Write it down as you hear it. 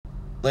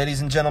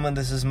Ladies and gentlemen,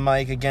 this is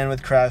Mike again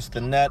with Crash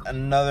the Net.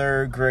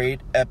 Another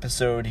great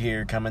episode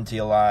here coming to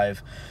you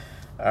live.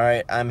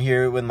 Alright, I'm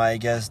here with my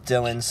guest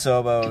Dylan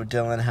Sobo.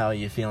 Dylan, how are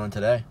you feeling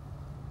today?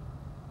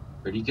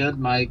 Pretty good,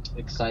 Mike.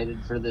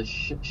 Excited for this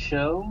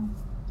show?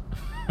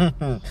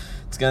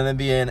 It's going to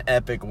be an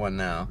epic one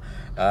now,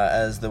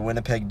 as the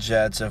Winnipeg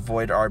Jets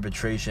avoid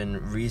arbitration,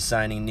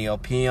 re-signing Neil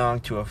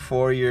Pionk to a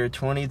 4-year,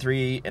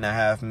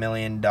 $23.5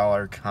 million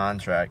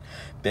contract.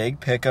 Big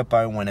pickup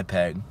by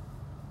Winnipeg.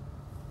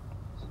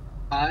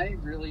 I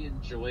really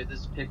enjoy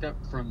this pickup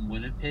from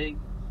Winnipeg.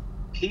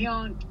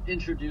 Pionk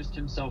introduced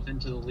himself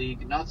into the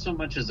league not so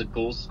much as a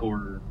goal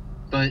scorer,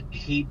 but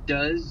he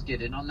does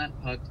get in on that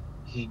puck.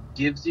 He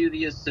gives you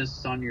the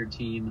assists on your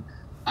team.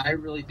 I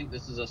really think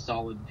this is a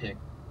solid pick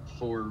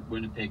for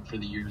Winnipeg for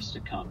the years to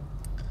come.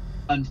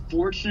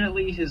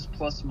 Unfortunately, his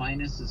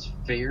plus-minus is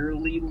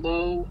fairly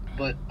low,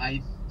 but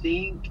I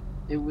think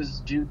it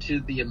was due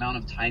to the amount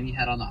of time he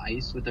had on the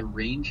ice with the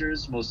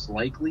Rangers, most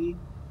likely.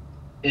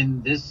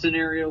 In this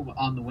scenario,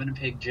 on the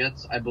Winnipeg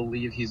Jets, I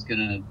believe he's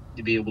going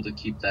to be able to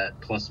keep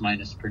that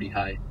plus-minus pretty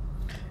high.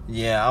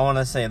 Yeah, I want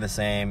to say the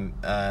same.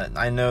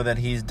 I know that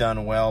he's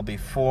done well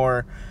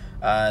before.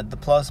 The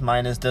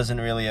plus-minus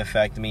doesn't really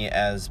affect me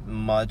as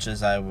much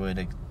as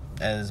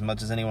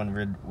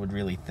anyone would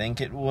really think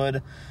it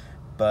would.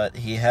 But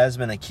he has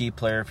been a key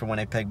player for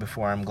Winnipeg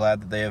before. I'm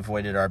glad that they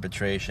avoided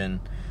arbitration.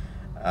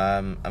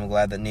 I'm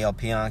glad that Neil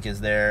Pionk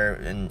is there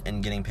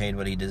and getting paid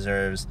what he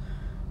deserves.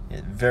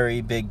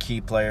 Very big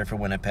key player for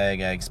Winnipeg.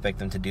 I expect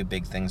them to do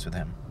big things with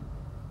him.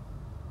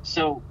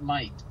 So,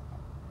 Mike,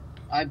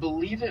 I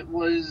believe it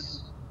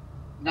was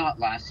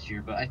not last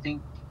year, but I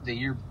think the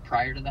year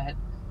prior to that,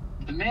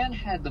 the man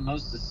had the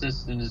most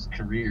assists in his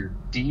career.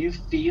 Do you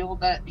feel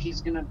that he's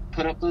going to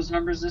put up those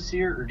numbers this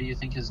year, or do you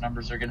think his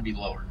numbers are going to be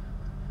lower?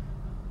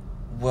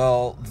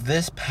 Well,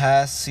 this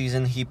past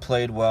season he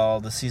played well.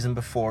 The season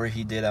before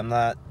he did.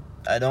 I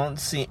don't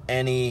see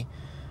any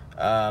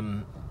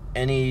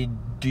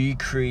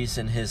decrease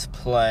in his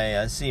play.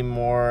 I see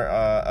more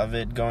of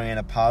it going in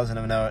a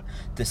positive note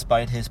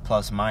despite his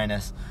plus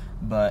minus,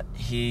 but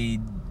he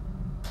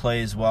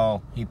plays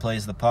well. He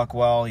plays the puck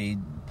well. He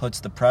puts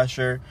the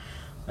pressure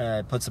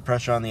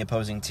on the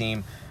opposing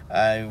team.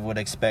 I would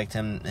expect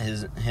him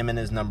and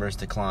his numbers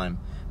to climb.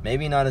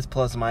 Maybe not his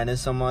plus minus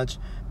so much,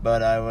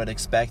 but I would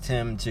expect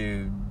him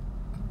to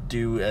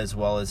do as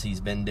well as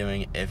he's been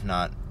doing, if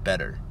not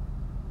better.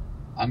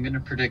 I'm going to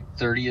predict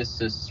 30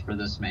 assists for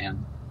this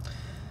man.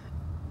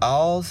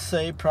 I'll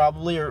say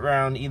probably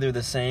around either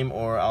the same,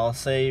 or I'll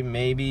say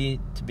maybe,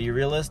 to be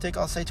realistic,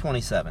 I'll say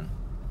 27.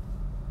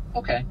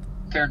 Okay,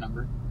 fair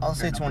number. I'll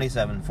say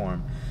 27 for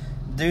him.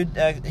 Dude,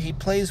 he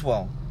plays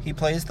well. He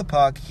plays the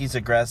puck. He's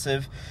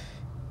aggressive.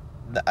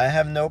 I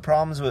have no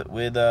problems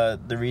with the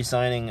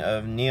re-signing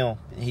of Neil.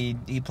 He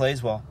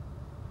plays well.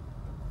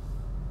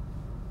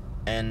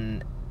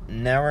 And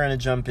now we're going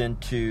to jump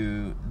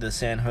into the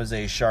San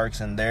Jose Sharks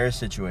and their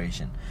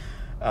situation.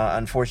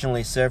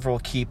 Unfortunately, several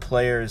key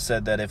players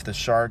said that if the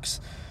Sharks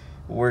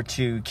were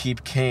to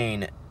keep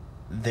Kane,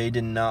 they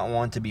did not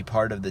want to be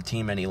part of the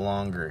team any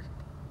longer.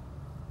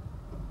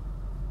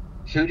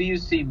 Who do you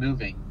see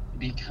moving?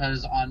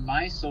 Because on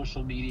my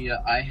social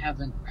media, I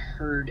haven't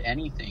heard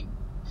anything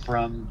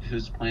from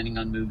who's planning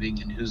on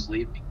moving and who's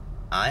leaving.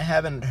 I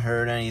haven't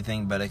heard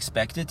anything, but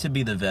expect it to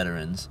be the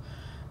veterans.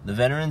 The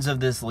veterans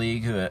of this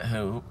league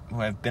who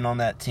have been on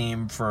that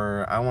team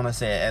for, I want to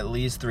say, at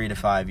least 3 to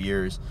 5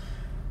 years.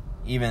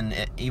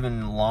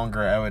 Even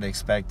longer, I would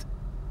expect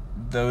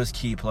those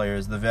key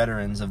players, the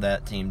veterans of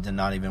that team, to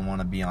not even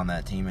want to be on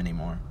that team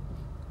anymore.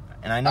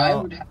 And I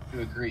would have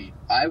to agree.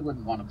 I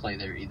wouldn't want to play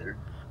there either.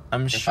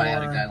 If I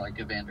had a guy like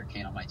Evander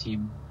Kane on my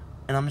team.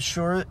 And I'm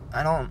sure,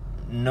 I don't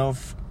know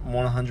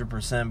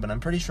 100%, but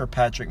I'm pretty sure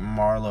Patrick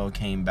Marleau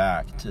came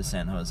back to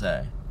San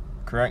Jose.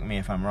 Correct me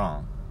if I'm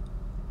wrong.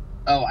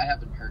 Oh, I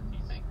haven't heard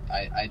anything.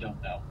 I don't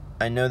know.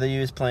 I know that he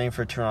was playing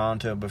for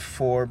Toronto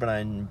before, but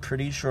I'm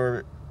pretty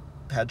sure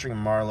Patrick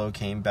Marleau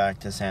came back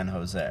to San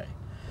Jose.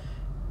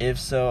 If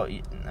so,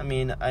 I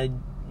mean, I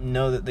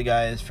know that the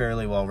guy is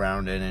fairly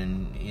well-rounded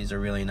and he's a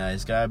really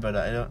nice guy, but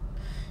I don't...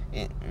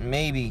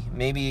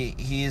 Maybe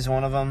he is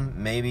one of them.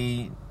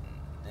 Maybe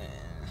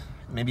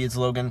it's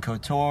Logan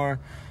Couture.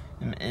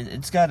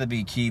 It's got to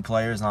be key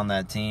players on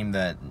that team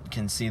that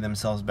can see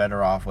themselves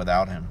better off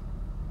without him.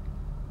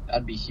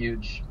 That'd be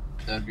huge.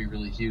 That'd be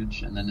really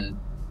huge. And then it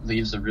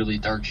leaves a really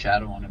dark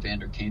shadow on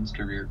Evander Kane's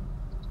career.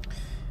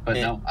 But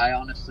no, I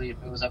honestly, if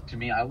it was up to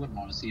me, I wouldn't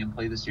want to see him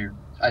play this year.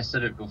 I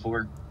said it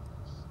before.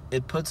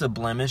 It puts a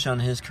blemish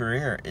on his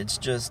career. It's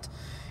just,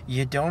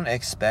 you don't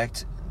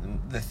expect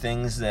the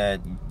things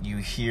that you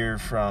hear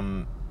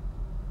from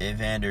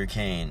Evander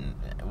Kane,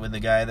 with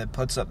a guy that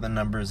puts up the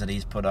numbers that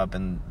he's put up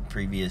in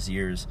previous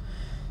years.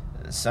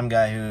 Some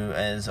guy who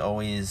has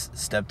always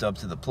stepped up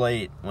to the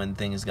plate when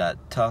things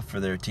got tough for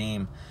their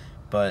team.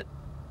 But,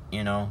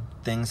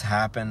 things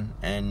happen,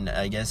 and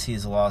I guess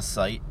he's lost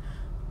sight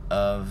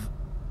of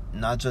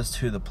not just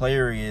who the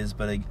player he is,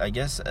 but I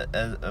guess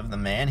of the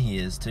man he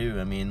is too.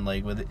 I mean,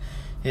 like with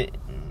it,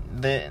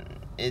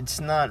 it's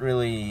not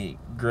really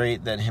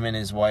great that him and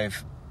his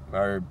wife,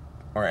 or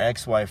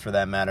ex-wife for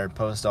that matter,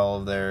 post all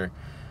of their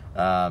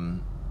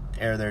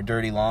air their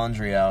dirty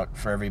laundry out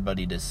for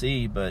everybody to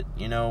see. But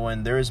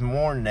when there's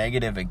more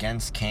negative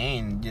against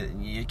Kane,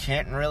 you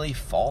can't really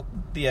fault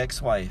the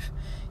ex-wife.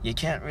 You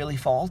can't really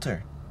fault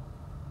her.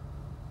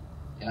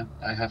 Yeah,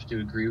 I have to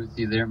agree with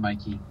you there,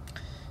 Mikey.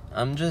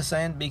 I'm just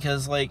saying,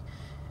 because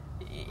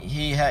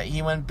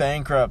he went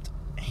bankrupt.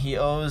 He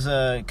owes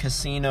a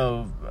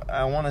casino,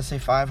 I want to say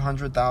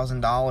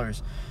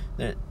 $500,000.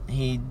 That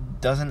he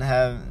doesn't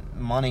have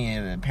money.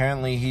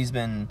 Apparently, he's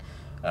been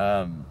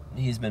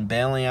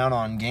bailing out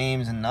on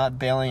games, and not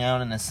bailing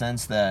out in a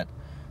sense that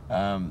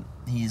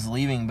he's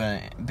leaving,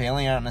 but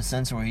bailing out in a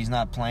sense where he's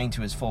not playing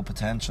to his full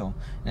potential.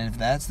 And if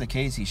that's the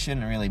case, he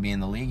shouldn't really be in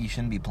the league. He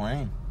shouldn't be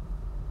playing.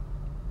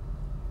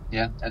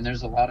 Yeah, and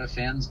there's a lot of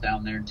fans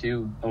down there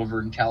too, over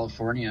in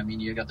California. I mean,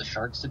 you got the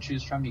Sharks to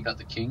choose from, you got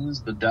the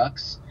Kings, the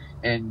Ducks,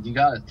 and you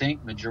got to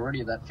think majority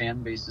of that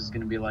fan base is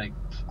going to be like,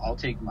 I'll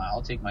take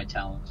my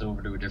talents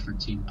over to a different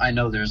team. I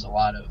know there's a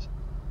lot of,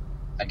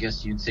 I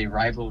guess you'd say,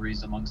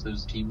 rivalries amongst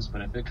those teams,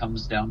 but if it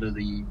comes down to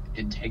the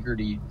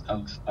integrity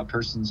of a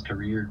person's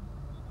career,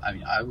 I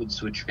mean, I would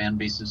switch fan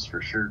bases for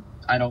sure.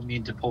 I don't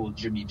mean to pull a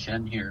Jimmy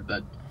Chen here,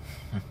 but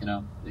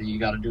you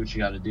got to do what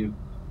you got to do.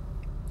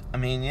 I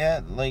mean,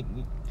 yeah,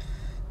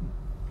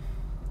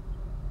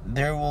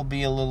 there will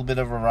be a little bit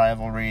of a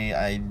rivalry.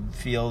 I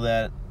feel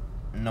that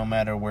no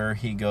matter where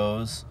he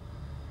goes,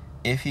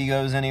 if he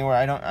goes anywhere,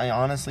 I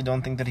honestly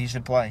don't think that he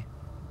should play.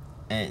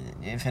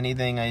 If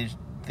anything, I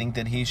think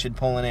that he should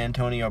pull an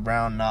Antonio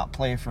Brown, not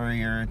play for a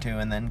year or two,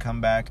 and then come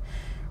back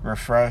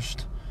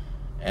refreshed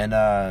and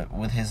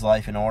with his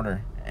life in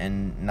order,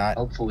 and not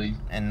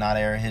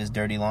air his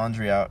dirty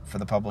laundry out for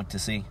the public to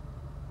see.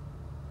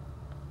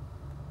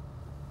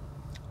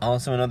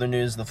 Also, in other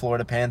news, the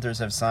Florida Panthers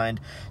have signed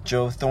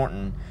Joe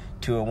Thornton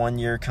to a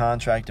 1-year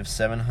contract of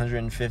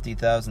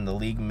 $750,000, the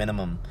league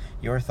minimum.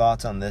 Your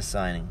thoughts on this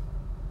signing?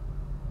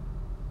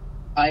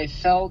 I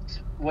felt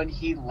when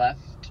he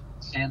left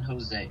San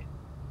Jose,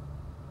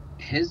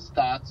 his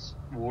thoughts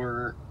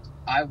were,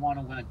 I want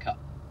to win a cup.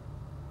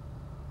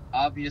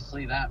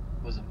 Obviously, that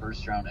was a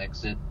first-round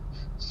exit.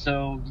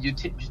 So you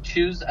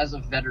choose as a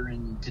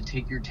veteran to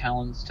take your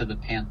talents to the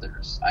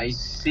Panthers. I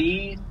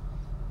see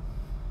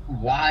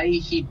why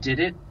he did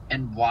it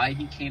and why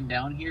he came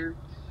down here,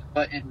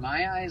 but in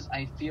my eyes,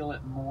 I feel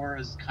it more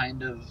as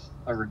kind of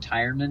a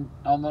retirement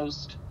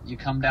almost. You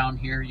come down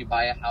here, you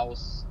buy a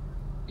house,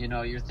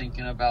 you're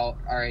thinking about,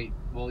 all right,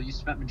 well, you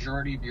spent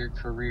majority of your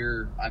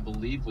career, I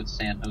believe, with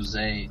San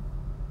Jose,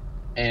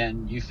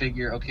 and you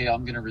figure, okay,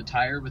 I'm going to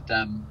retire with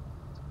them,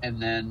 and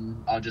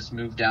then I'll just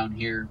move down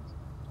here,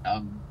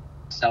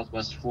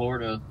 Southwest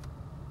Florida,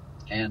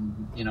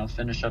 and,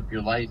 finish up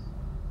your life.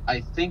 I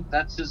think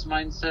that's his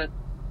mindset.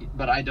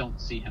 But I don't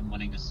see him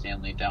winning a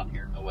Stanley down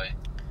here, no way.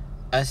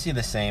 I see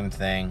the same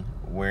thing,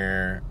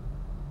 where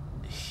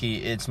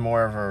it's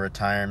more of a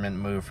retirement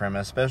move for him,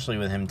 especially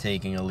with him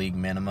taking a league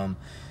minimum.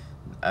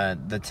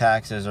 The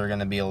taxes are going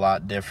to be a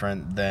lot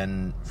different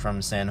than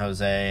from San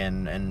Jose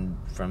and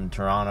from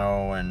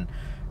Toronto and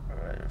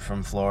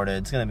from Florida.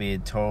 It's going to be a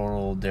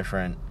total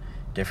different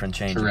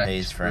change of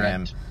pace for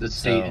him. The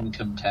state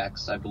income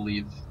tax, I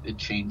believe, it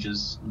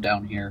changes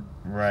down here.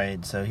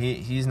 Right, so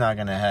he's not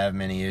going to have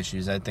many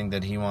issues. I think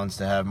that he wants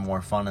to have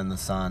more fun in the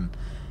sun,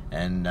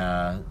 and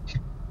I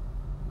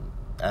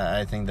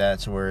think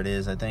that's where it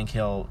is. I think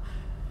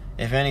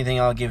if anything,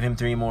 I'll give him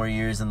 3 more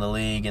years in the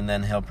league, and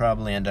then he'll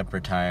probably end up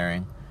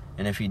retiring.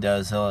 And if he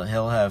does,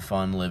 he'll have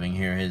fun living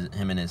here,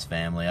 him and his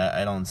family.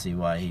 I don't see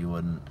why he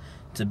wouldn't.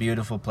 It's a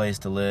beautiful place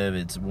to live.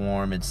 It's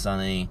warm, it's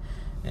sunny,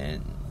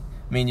 and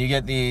I mean, you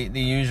get the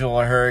usual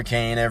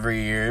hurricane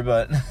every year,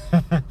 but,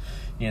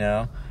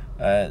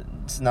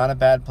 it's not a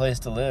bad place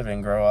to live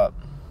and grow up.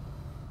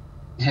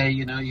 Hey,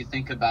 you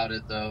think about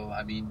it, though.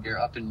 I mean, you're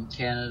up in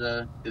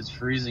Canada, it's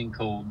freezing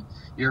cold.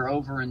 You're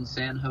over in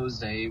San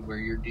Jose, where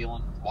you're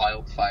dealing with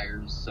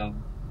wildfires, so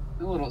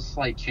a little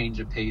slight change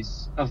of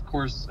pace. Of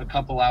course, a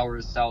couple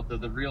hours south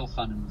of the real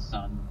fun in the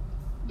sun,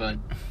 but,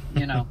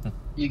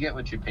 you get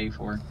what you pay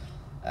for.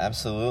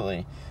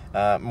 Absolutely.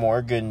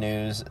 More good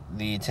news.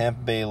 The Tampa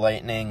Bay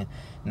Lightning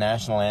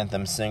national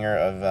anthem singer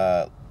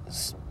of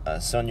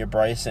Sonia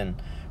Bryson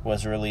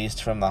was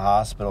released from the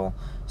hospital.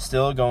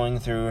 Still going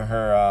through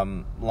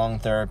her lung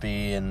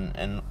therapy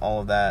and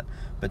all of that,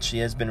 but she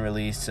has been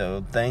released,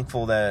 so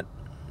thankful that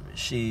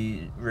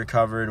she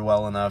recovered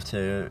well enough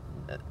to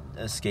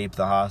escape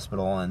the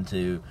hospital and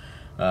to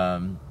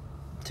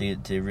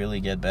really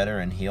get better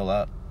and heal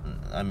up.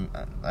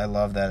 I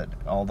love that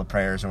all the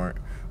prayers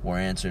were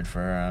answered for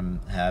her.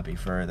 I'm happy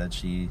for her that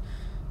she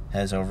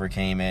has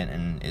overcame it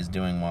and is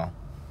doing well.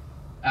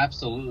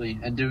 Absolutely,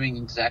 and doing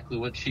exactly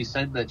what she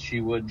said that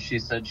she would. She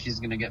said she's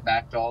going to get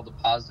back to all the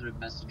positive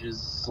messages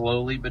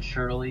slowly but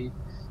surely,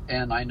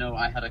 and I know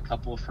I had a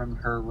couple from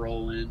her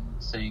roll in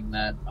saying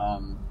that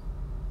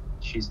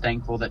she's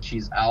thankful that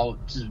she's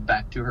out, just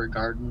back to her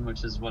garden,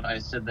 which is what I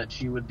said that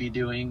she would be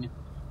doing,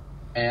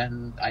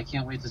 and I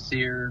can't wait to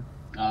see her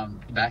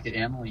back at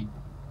Amalie.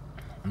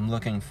 I'm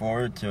looking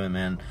forward to it,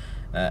 man.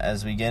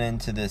 As we get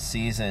into this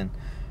season,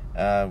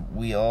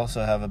 we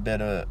also have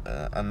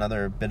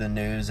another bit of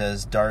news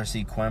as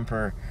Darcy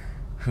Kemper,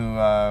 who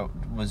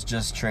was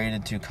just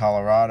traded to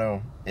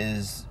Colorado,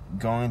 is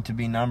going to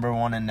be number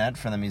one in net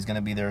for them. He's going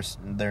to be their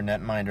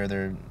netminder,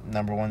 their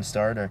number one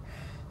starter.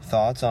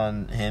 Thoughts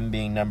on him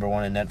being number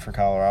one in net for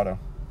Colorado?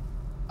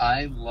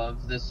 I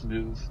love this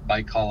move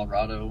by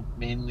Colorado,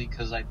 mainly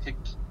because I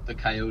picked the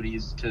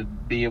Coyotes to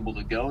be able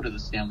to go to the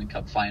Stanley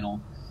Cup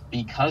final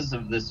because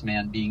of this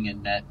man being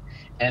in net.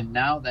 And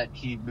now that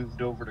he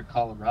moved over to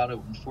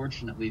Colorado,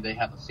 unfortunately, they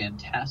have a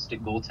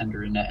fantastic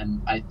goaltender in net.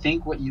 And I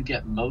think what you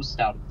get most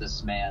out of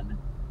this man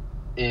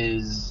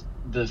is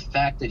the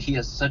fact that he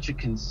has such a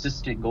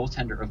consistent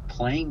goaltender of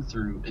playing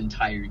through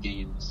entire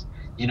games.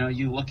 You know,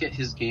 you look at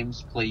his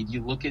games played,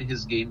 you look at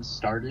his games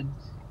started,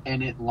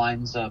 and it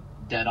lines up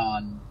dead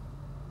on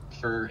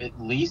for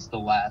at least the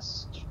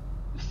last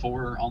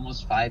 4,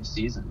 almost 5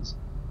 seasons.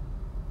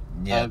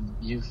 Yeah.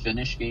 You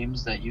finish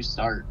games that you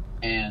start,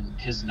 and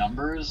his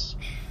numbers,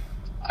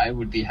 I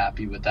would be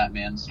happy with that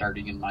man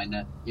starting in my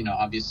net. You know,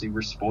 obviously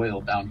we're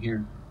spoiled down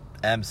here.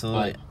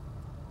 Absolutely.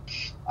 But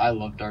I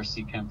love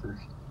Darcy Kemper.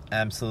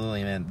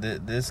 Absolutely, man.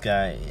 This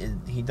guy,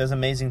 he does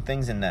amazing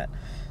things in net.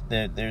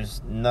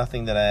 There's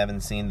nothing that I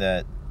haven't seen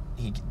that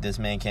this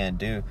man can't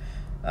do.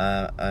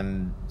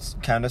 I'm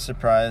kind of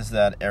surprised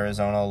that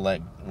Arizona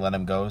let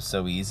him go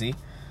so easy,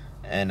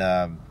 and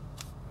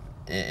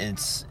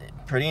it's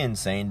pretty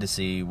insane to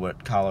see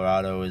what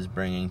Colorado is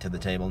bringing to the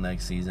table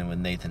next season with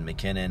Nathan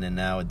MacKinnon and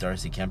now with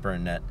Darcy Kemper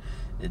in net.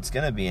 It's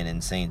going to be an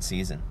insane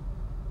season.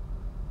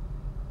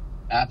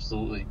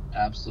 Absolutely. I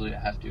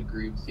have to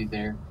agree with you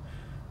there.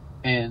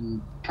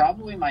 And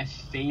probably my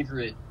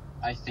favorite,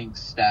 I think,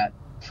 stat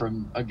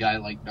from a guy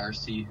like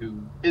Darcy,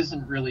 who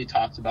isn't really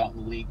talked about in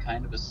the league,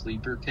 kind of a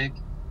sleeper pick,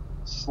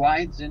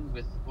 slides in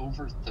with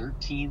over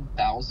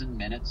 13,000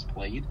 minutes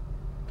played.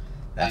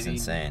 That's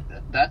insane.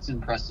 That's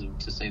impressive,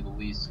 to say the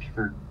least,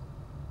 for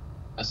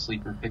a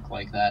sleeper pick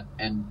like that.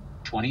 And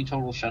 20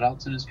 total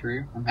shutouts in his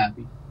career. I'm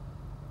happy.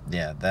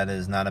 Yeah, that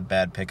is not a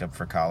bad pickup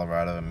for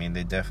Colorado. I mean,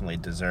 they definitely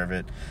deserve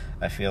it.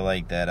 I feel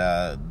like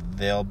that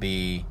they'll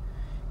be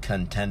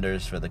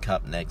contenders for the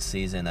Cup next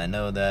season. I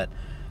know that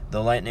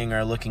the Lightning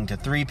are looking to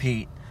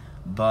three-peat,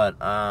 but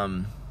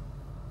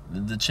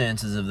the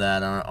chances of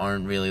that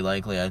aren't really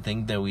likely. I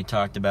think that we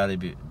talked about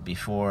it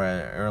before,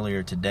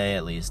 earlier today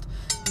at least,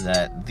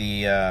 that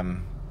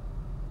the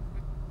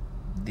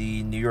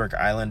New York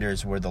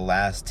Islanders were the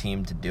last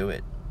team to do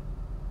it,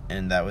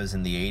 and that was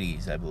in the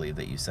 80s, I believe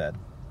that you said.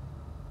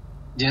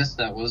 Yes,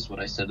 that was what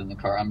I said in the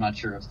car. I'm not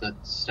sure if that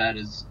stat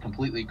is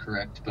completely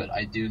correct, but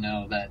I do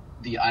know that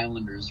the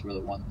Islanders were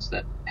the ones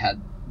that had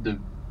the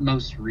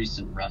most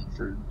recent run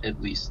for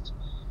at least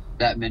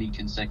that many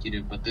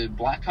consecutive. But the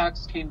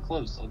Blackhawks came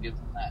close. I'll give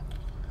them that.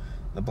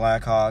 The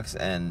Blackhawks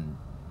and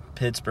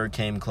Pittsburgh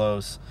came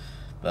close,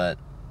 but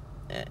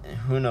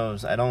who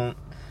knows? I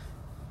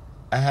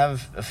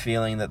have a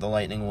feeling that the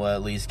Lightning will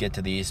at least get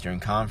to the Eastern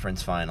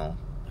Conference Final.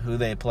 Who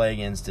they play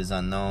against is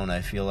unknown. I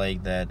feel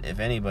like that if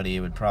anybody, it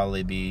would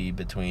probably be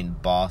between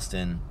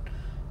Boston,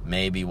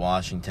 maybe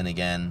Washington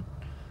again.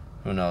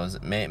 Who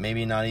knows?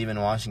 Maybe not even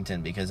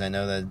Washington, because I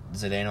know that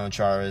Zdeno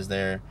Chara is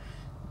there.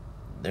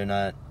 They're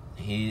not.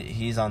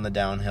 He's on the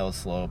downhill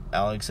slope.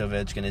 Alex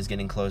Ovechkin is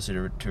getting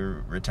closer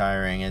to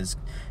retiring, as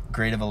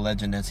great of a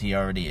legend as he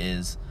already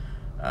is.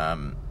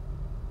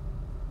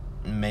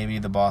 Maybe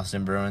the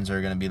Boston Bruins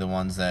are going to be the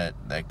ones that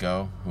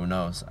go. Who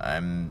knows?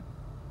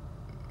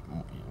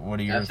 What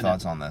are your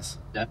thoughts on this?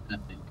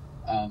 Definitely.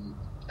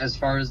 As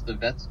far as the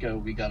vets go,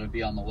 we got to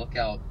be on the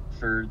lookout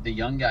for the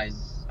young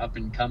guys up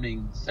and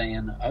coming,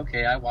 saying,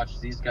 okay, I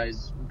watched these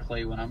guys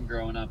play when I'm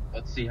growing up.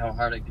 Let's see how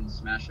hard I can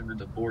smash them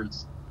into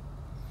boards.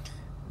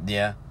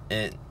 Yeah,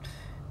 it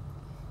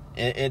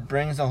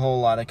brings a whole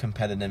lot of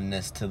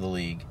competitiveness to the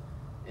league.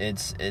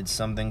 It's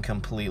something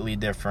completely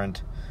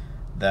different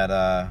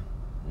that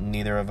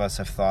neither of us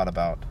have thought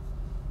about.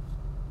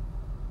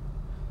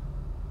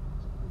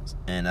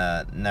 And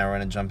now we're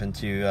going to jump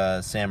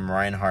into Sam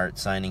Reinhart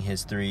signing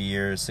his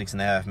 3-year,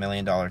 $6.5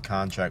 million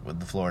contract with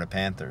the Florida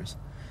Panthers.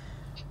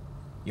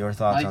 Your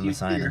thoughts on the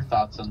signing? Your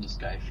thoughts on this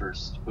guy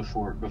first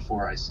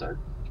before I start.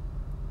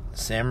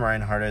 Sam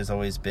Reinhart has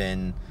always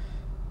been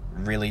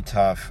really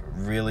tough,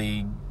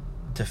 really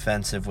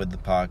defensive with the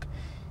puck.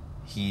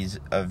 He's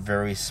a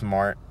very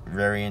smart,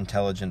 very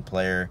intelligent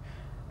player.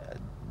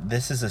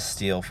 This is a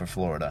steal for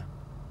Florida.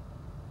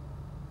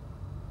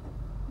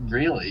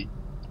 Really?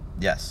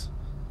 Yes.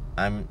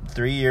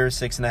 3 years,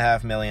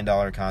 $6.5 million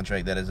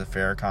contract. That is a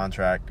fair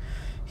contract.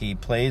 He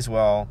plays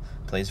well,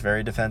 plays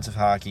very defensive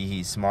hockey.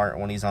 He's smart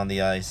when he's on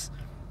the ice.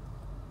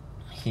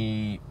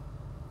 He's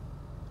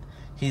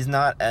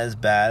not as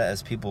bad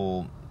as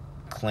people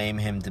claim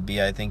him to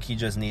be. I think he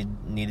just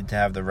needed to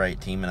have the right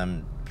team, and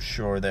I'm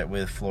sure that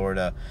with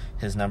Florida,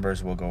 his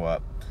numbers will go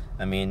up.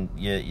 I mean,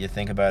 you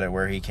think about it,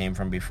 where he came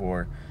from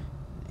before.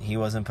 He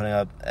wasn't putting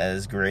up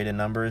as great in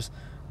numbers,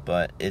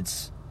 but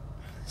it's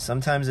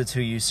sometimes it's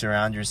who you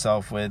surround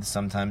yourself with,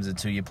 sometimes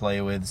it's who you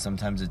play with,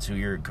 sometimes it's who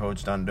you're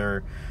coached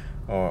under,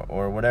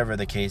 or whatever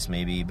the case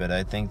may be. But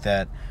I think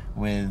that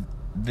with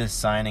this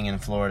signing in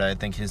Florida, I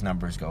think his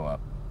numbers go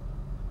up.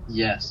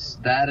 Yes,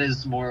 that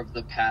is more of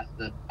the path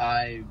that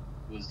I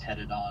was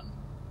headed on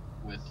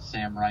with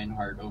Sam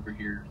Reinhart over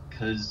here,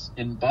 because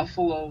in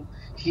Buffalo,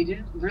 he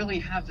didn't really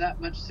have that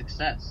much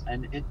success,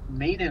 and it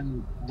made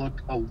him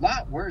look a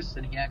lot worse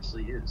than he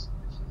actually is.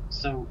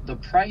 So the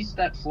price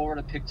that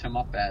Florida picked him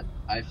up at,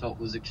 I felt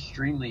was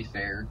extremely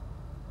fair,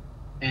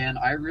 and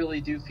I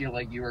really do feel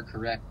like you are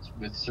correct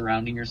with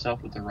surrounding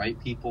yourself with the right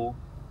people.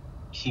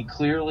 He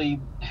clearly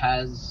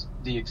has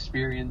the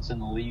experience in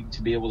the league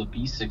to be able to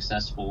be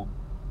successful.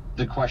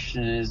 The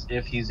question is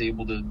if he's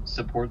able to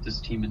support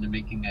this team into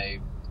making a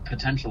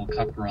potential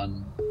cup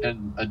run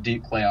and a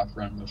deep playoff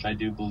run, which I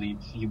do believe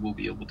he will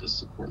be able to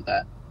support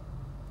that.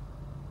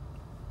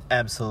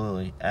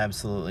 Absolutely.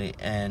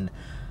 And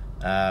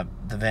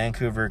the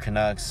Vancouver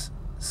Canucks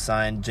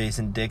signed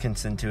Jason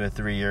Dickinson to a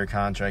 3-year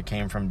contract,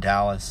 came from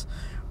Dallas.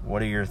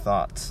 What are your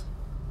thoughts?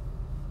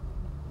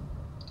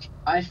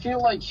 I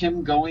feel like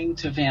him going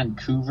to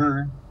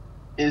Vancouver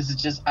is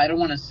just, I don't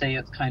want to say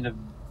it's kind of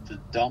the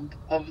dump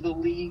of the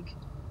league,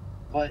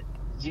 but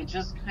you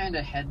just kind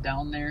of head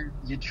down there,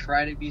 you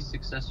try to be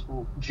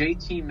successful.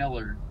 JT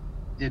Miller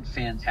did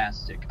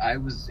fantastic. I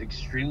was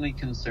extremely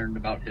concerned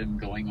about him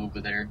going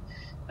over there,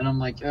 and I'm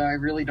like, I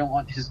really don't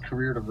want his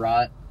career to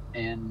rot,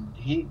 and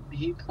he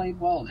played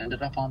well,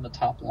 ended up on the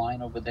top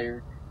line over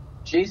there.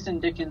 Jason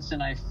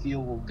Dickinson, I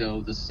feel, will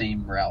go the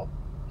same route.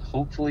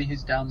 Hopefully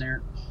he's down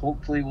there,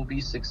 hopefully will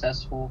be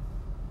successful,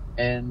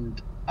 and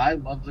I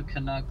love the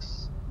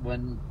Canucks.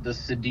 When the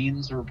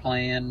Sedins were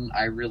playing,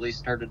 I really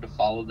started to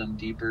follow them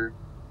deeper.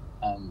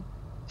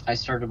 I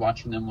started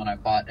watching them when I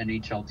bought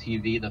NHL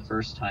TV the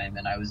first time,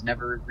 and I was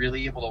never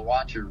really able to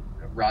watch a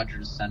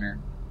Rogers Center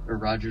or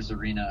Rogers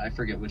Arena. I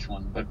forget which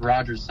one, but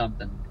Rogers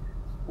something,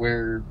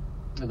 where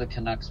the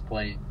Canucks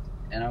play.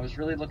 And I was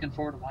really looking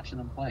forward to watching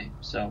them play.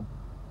 So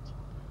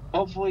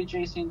hopefully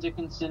Jason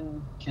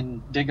Dickinson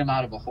can dig him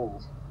out of a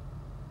hole.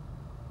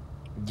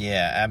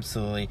 Yeah,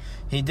 absolutely.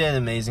 He did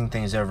amazing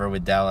things over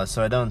with Dallas,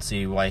 so I don't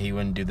see why he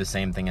wouldn't do the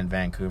same thing in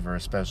Vancouver,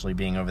 especially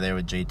being over there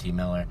with JT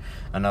Miller.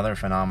 Another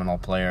phenomenal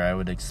player. I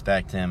would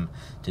expect him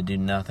to do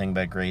nothing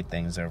but great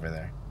things over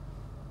there.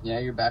 Yeah,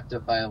 you're backed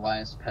up by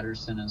Elias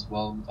Pettersson as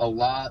well. A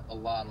lot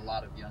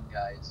of young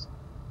guys.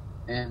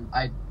 And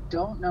I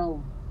don't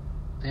know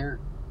their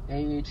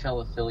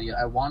AHL affiliate.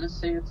 I want to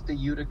say it's the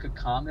Utica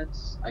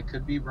Comets. I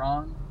could be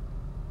wrong.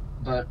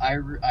 But I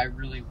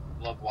really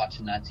love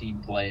watching that team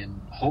play,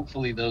 and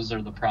hopefully those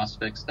are the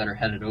prospects that are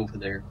headed over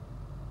there.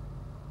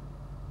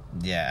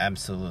 Yeah,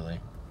 absolutely.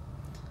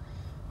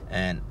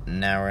 And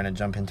now we're going to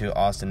jump into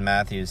Austin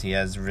Matthews. He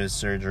has wrist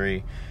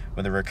surgery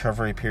with a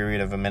recovery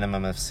period of a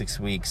minimum of 6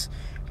 weeks.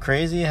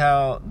 Crazy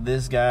how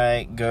this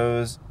guy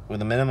goes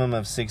with a minimum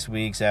of 6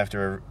 weeks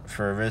for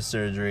a wrist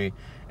surgery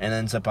and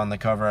ends up on the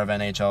cover of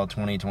NHL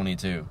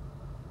 2022.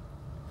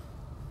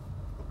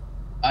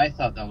 I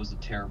thought that was a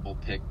terrible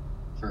pick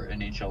for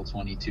NHL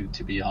 22,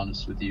 to be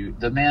honest with you.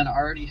 The man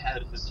already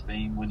had his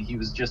fame when he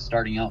was just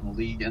starting out in the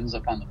league, ends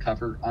up on the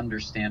cover,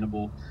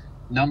 understandable.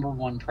 Number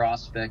one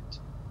prospect.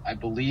 I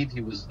believe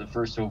he was the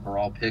first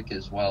overall pick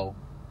as well.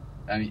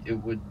 I mean, it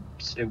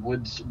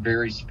would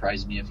very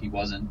surprise me if he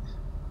wasn't.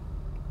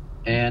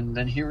 And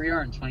then here we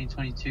are in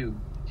 2022,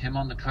 him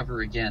on the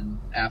cover again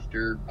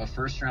after a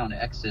first-round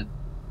exit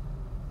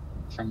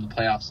from the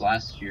playoffs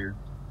last year.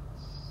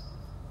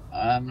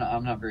 I'm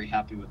not very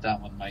happy with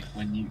that one, Mike.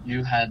 When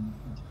you had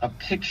a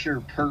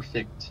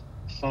picture-perfect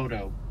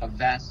photo of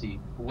Vasi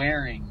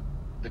wearing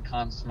the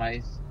Conn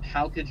Smythe,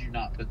 how could you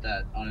not put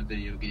that on a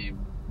video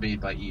game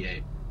made by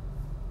EA?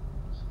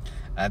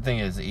 I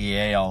think it's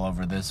EA all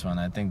over this one.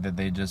 I think that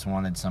they just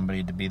wanted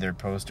somebody to be their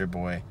poster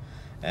boy.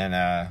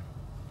 And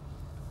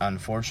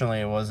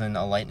unfortunately, it wasn't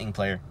a Lightning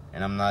player.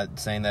 And I'm not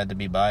saying that to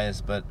be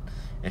biased, but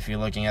if you're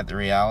looking at the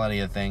reality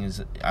of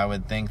things, I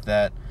would think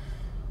that,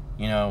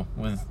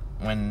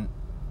 when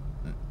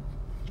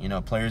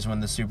players win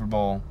the Super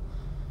Bowl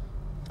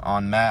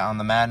on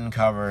the Madden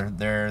cover,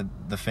 they're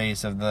the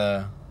face of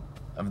the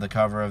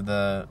cover of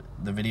the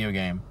video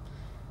game.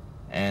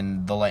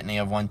 And the Lightning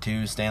have won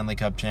 2 Stanley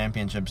Cup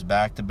championships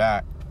back to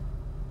back,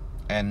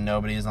 and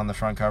nobody is on the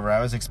front cover.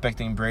 I was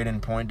expecting Braden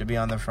Point to be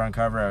on the front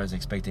cover. I was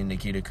expecting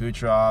Nikita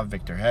Kucherov,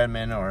 Victor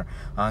Hedman, or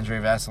Andrei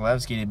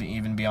Vasilevsky to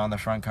even be on the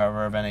front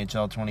cover of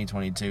NHL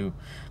 2022.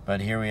 But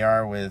here we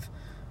are with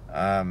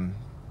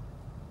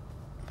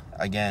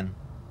again,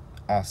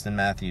 Austin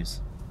Matthews.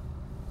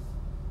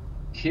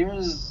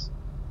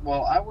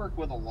 I work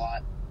with a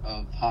lot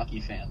of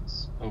hockey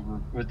fans over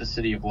with the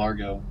city of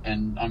Largo,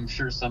 and I'm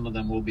sure some of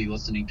them will be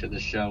listening to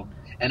this show.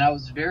 And I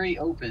was very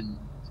open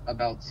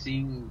about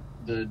seeing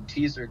the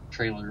teaser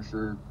trailer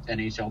for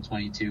NHL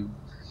 22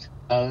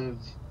 of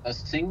a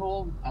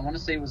single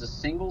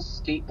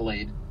skate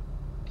blade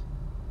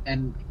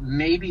and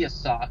maybe a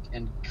sock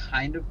and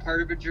kind of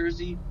part of a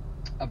jersey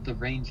of the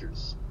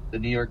Rangers, the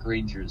New York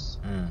Rangers.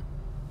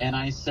 And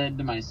I said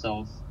to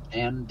myself,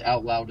 and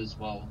out loud as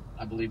well.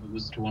 I believe it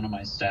was to one of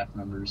my staff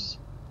members.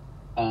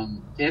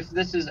 If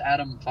this is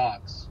Adam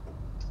Fox,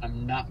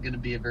 I'm not going to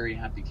be a very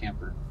happy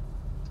camper.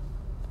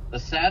 The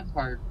sad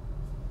part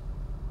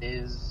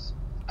is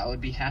I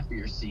would be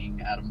happier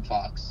seeing Adam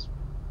Fox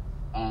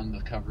on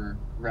the cover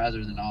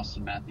rather than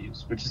Austin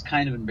Matthews, which is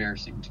kind of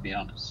embarrassing, to be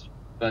honest.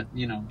 But,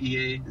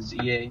 EA is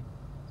EA,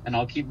 and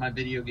I'll keep my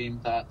video game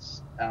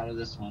thoughts out of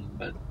this one,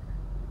 but,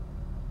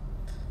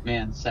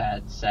 man,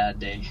 sad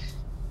day.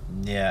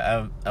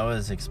 Yeah, I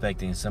was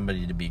expecting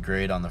somebody to be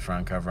great on the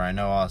front cover. I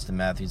know Austin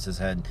Matthews has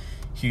had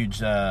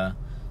huge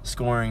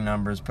scoring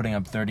numbers, putting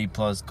up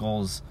 30-plus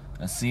goals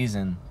a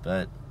season,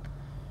 but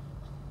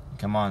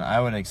come on, I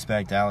would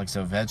expect Alex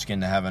Ovechkin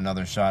to have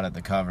another shot at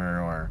the cover,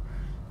 or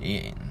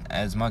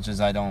as much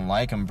as I don't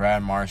like him,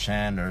 Brad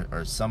Marchand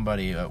or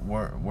somebody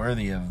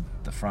worthy of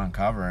the front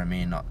cover. I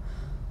mean,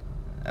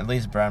 at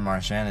least Brad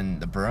Marchand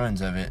and the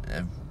Bruins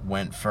have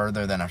went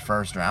further than a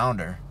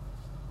first-rounder.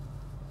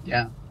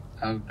 Yeah,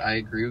 I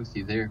agree with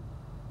you there.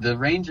 The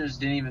Rangers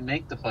didn't even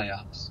make the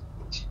playoffs.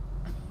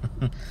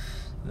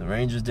 The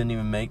Rangers didn't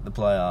even make the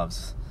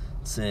playoffs.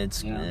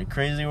 It's a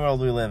crazy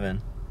world we live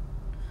in.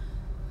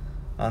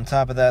 On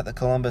top of that, the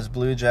Columbus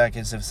Blue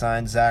Jackets have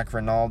signed Zach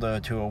Rinaldo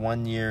to a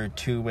 1-year,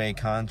 2-way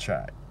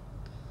contract.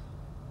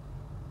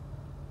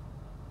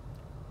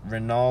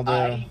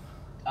 Rinaldo...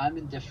 I'm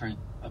indifferent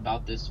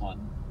about this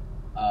one.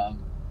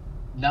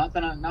 Not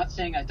that I'm not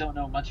saying I don't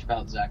know much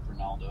about Zach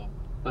Rinaldo,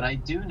 but I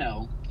do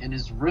know in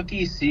his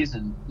rookie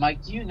season...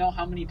 Mike, do you know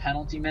how many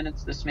penalty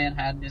minutes this man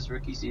had in his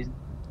rookie season?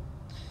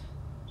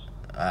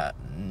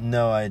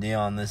 No idea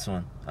on this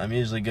one. I'm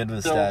usually good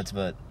with stats,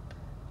 but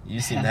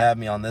you seem to have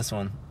me on this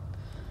one.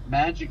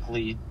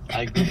 Magically,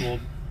 I Googled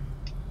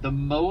the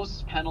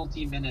most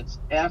penalty minutes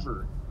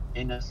ever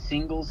in a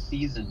single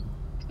season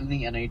in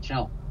the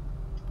NHL.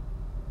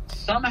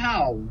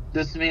 Somehow,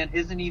 this man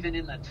isn't even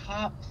in the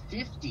top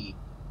 50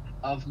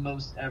 of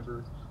most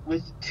ever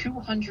with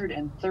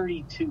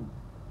 232.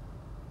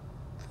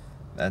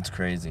 That's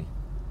crazy.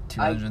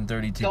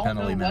 232 penalty minutes.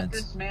 I don't know what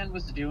this man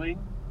was doing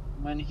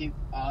when he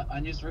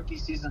on his rookie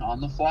season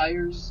on the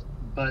Flyers,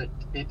 but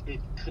it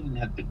couldn't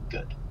have been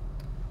good.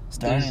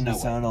 Starting to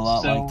sound a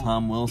lot like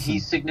Tom Wilson. He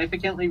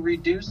significantly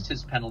reduced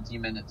his penalty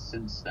minutes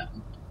since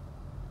then.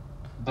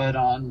 But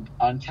on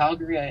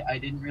Calgary, I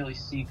didn't really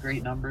see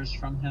great numbers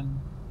from him.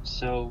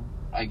 So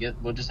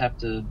we'll just have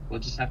to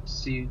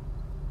see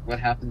what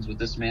happens with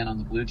this man on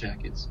the Blue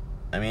Jackets.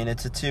 I mean,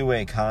 it's a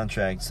 2-way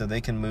contract, so they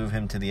can move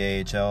him to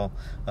the AHL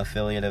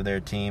affiliate of their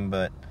team,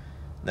 but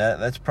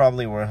that's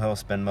probably where he'll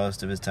spend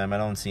most of his time. I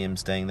don't see him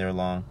staying there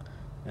long,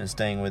 and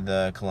staying with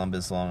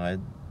Columbus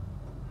long.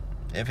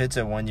 If it's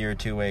a 1-year,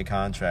 2-way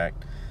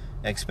contract,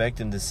 expect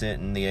him to sit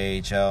in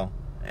the AHL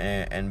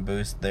and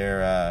boost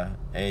their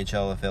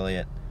AHL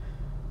affiliate.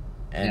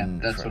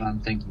 And that's what I'm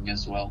thinking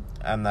as well.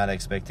 I'm not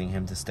expecting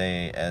him to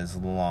stay as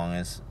long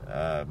as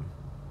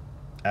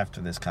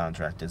after this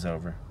contract is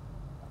over.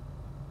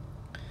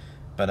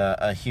 But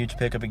a huge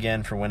pickup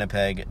again for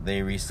Winnipeg.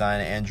 They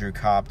re-signed Andrew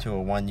Kopp to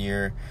a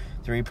 1-year,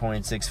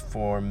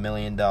 $3.64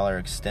 million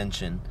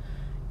extension.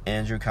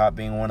 Andrew Kopp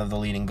being one of the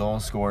leading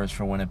goal scorers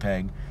for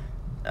Winnipeg.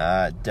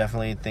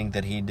 Definitely think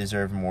that he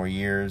deserved more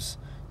years.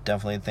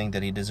 Definitely think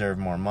that he deserved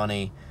more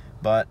money.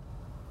 But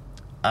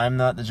I'm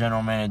not the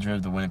general manager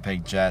of the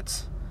Winnipeg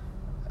Jets.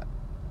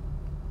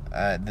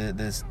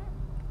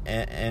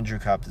 Andrew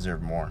Kopp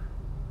deserved more.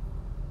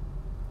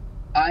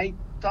 I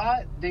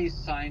thought they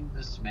signed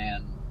this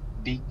man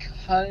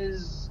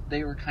because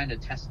they were kind of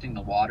testing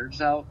the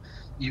waters out.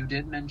 You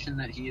did mention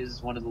that he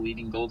is one of the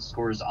leading goal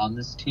scorers on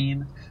this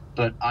team,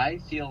 but I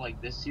feel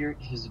like this year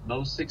his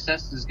most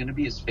success is going to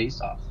be his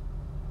face-off.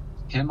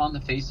 Him on the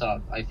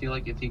face-off. I feel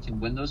like if he can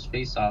win those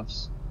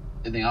face-offs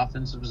in the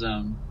offensive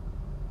zone,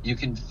 you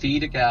can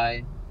feed a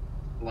guy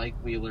like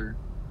Wheeler,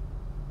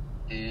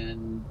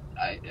 and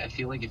I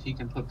feel like if he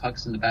can put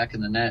pucks in the back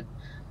of the net,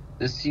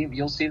 this team,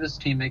 you'll see this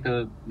team make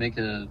a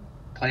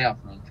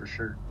playoff run for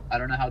sure. I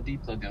don't know how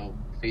deep they'll go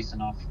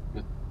facing off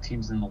with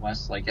teams in the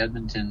West like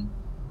Edmonton,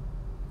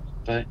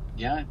 but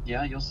yeah,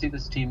 you'll see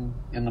this team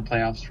in the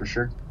playoffs for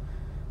sure.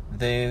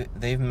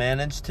 They've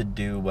managed to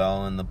do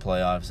well in the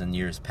playoffs in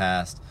years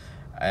past.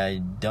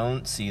 I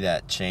don't see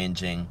that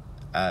changing.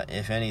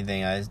 If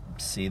anything, I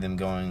see them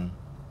going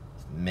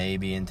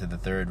maybe into the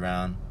third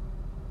round,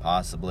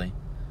 possibly.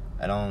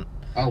 I don't.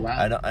 Oh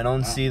wow! I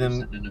don't see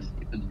them. In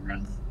the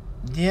run.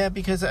 Yeah,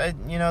 because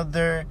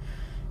they're.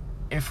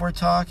 If we're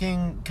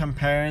talking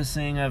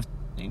comparisons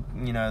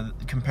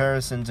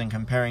and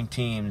comparing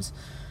teams,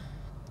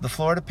 the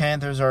Florida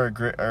Panthers are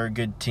a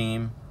good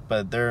team,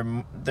 but they're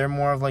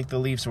more of like the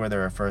Leafs, where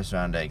they're a first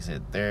round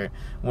exit. Their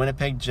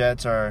Winnipeg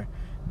Jets are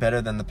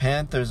better than the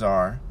Panthers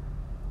are,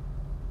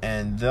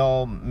 and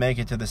they'll make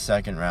it to the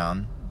second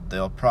round.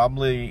 They'll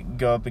probably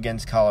go up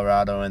against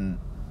Colorado in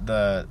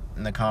the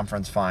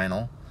conference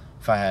final,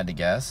 if I had to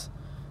guess.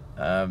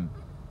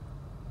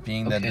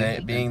 Being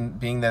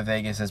that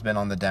Vegas has been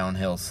on the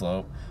downhill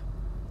slope,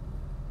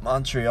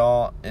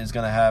 Montreal is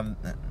going to have.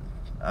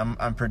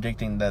 I'm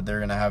predicting that they're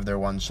going to have their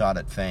one shot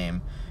at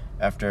fame,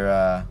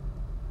 after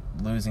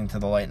losing to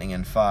the Lightning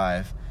in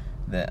 5.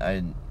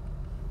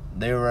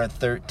 They were a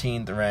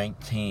 13th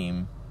ranked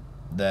team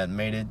that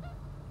made it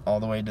all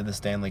the way to the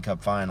Stanley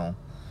Cup final.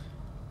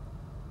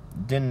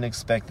 Didn't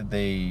expect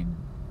that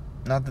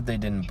not that they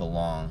didn't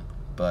belong,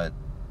 but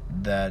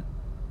that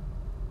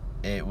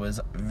it was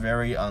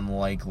very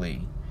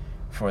unlikely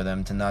for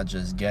them to not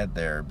just get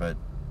there, but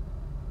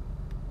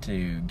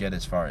to get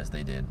as far as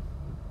they did.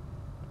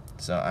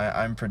 So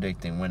I'm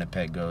predicting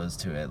Winnipeg goes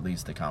to at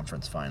least the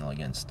conference final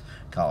against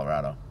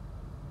Colorado.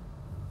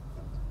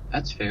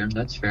 That's fair.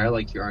 I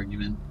like your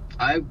argument.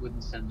 I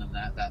wouldn't send them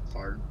that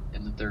far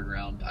in the third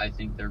round. I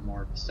think they're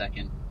more of a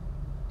second.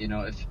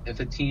 If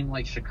a team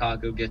like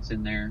Chicago gets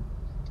in there,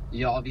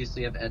 you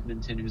obviously have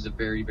Edmonton, who's a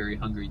very, very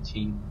hungry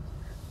team.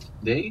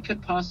 They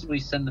could possibly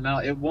send them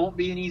out. It won't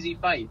be an easy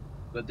fight,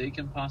 but they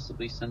can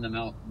possibly send them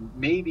out.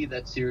 Maybe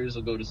that series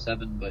will go to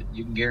 7, but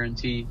you can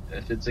guarantee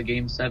if it's a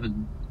game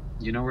 7,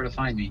 you know where to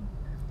find me.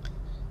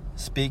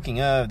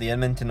 Speaking of, the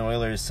Edmonton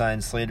Oilers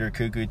signed Slater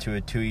Koekkoek to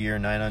a 2-year,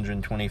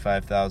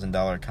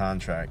 $925,000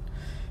 contract.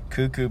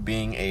 Koekkoek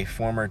being a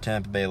former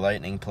Tampa Bay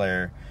Lightning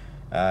player,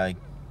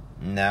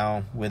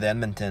 now with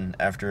Edmonton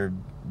after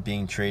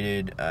being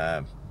traded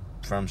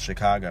from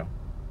Chicago.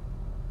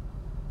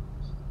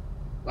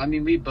 I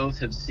mean, we both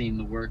have seen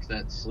the work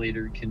that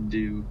Slater can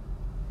do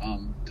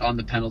on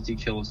the penalty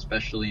kill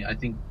especially. I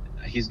think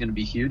he's going to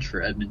be huge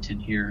for Edmonton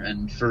here.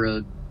 And for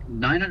a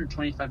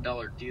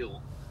 $925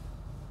 deal,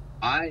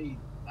 I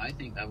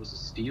think that was a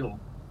steal.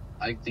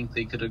 I think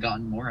they could have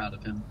gotten more out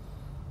of him.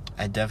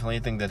 I definitely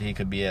think that he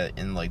could be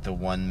in like the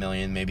 $1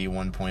 million, maybe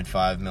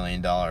 $1.5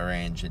 million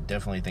range. I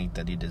definitely think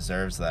that he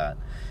deserves that.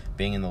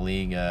 Being in the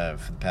league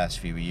for the past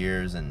few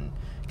years and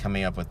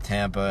coming up with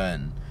Tampa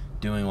and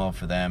doing well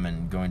for them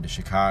and going to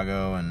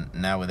Chicago and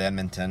now with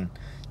Edmonton,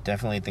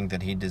 definitely think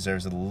that he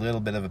deserves a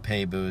little bit of a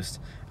pay boost.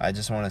 I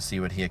just want to see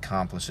what he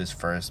accomplishes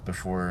first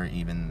before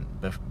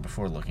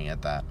looking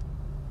at that.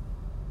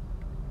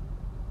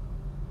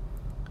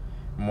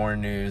 More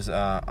news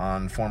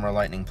on former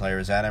Lightning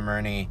players. Adam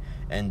Erne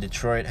and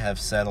Detroit have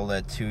settled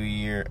at a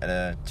two-year,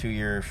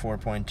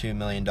 $4.2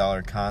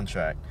 million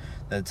contract.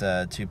 That's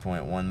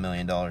 $2.1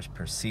 million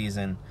per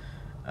season.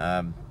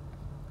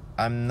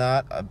 I'm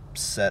not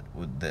upset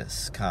with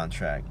this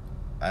contract.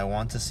 I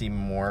want to see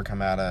more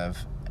come out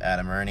of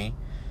Adam Erne.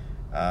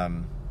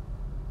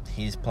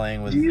 He's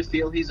playing with... Do you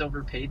feel he's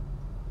overpaid?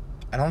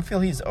 I don't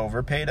feel he's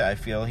overpaid. I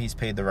feel he's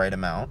paid the right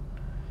amount.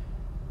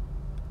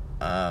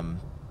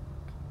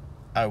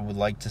 I would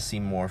like to see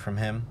more from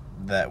him.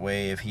 That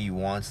way, if he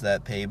wants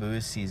that pay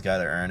boost, he's got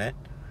to earn it.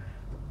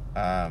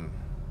 I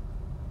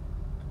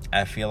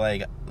feel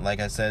like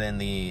I said in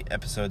the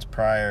episodes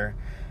prior,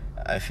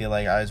 I feel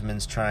like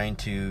Eisman's trying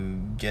to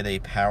get a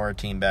power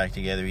team back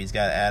together. He's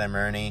got Adam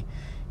Erne,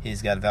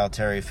 he's got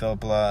Valtteri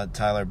Filppula,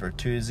 Tyler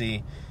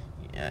Bertuzzi,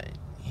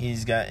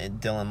 he's got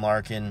Dylan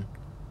Larkin.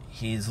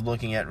 He's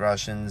looking at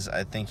Russians.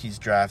 I think he's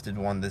drafted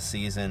one this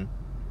season.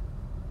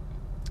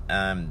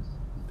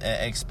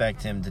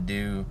 Expect him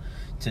to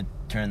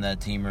turn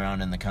that team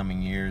around in the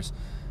coming years.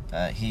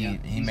 He's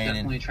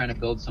definitely trying to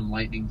build some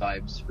Lightning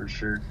vibes for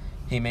sure.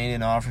 He made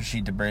an offer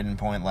sheet to Braden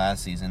Point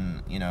last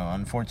season.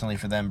 Unfortunately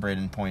for them,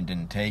 Braden Point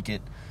didn't take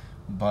it,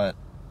 but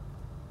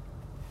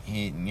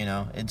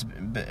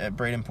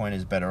Braden Point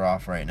is better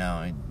off right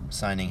now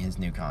signing his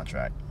new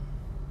contract.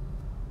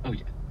 Oh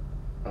yeah.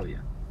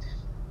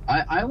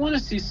 I want to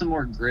see some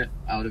more grit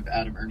out of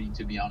Adam Erne,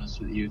 to be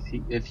honest with you.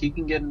 If he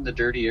can get in the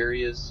dirty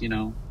areas,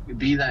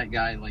 be that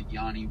guy like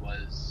Yanni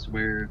was,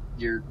 where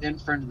you're in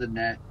front of the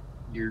net,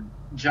 you're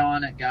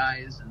jawing at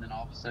guys, and then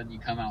all of a sudden you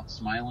come out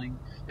smiling.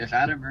 If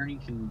Adam Erne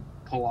can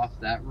pull off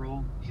that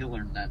role, he'll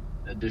earn that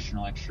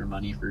additional extra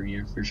money for a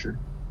year for sure.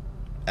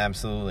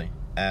 Absolutely.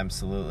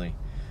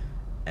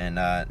 And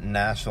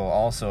Nashville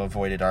also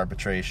avoided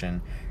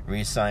arbitration,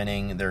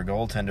 re-signing their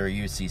goaltender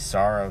UC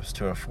Saros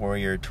to a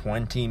 4-year,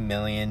 $20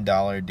 million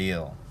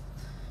deal.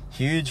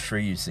 Huge for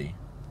UC.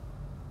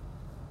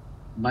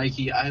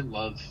 Mikey, I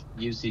love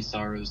UC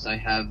Saros. I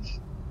have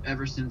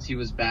ever since he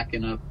was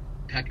backing up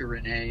Pekka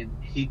Rinne,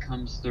 and he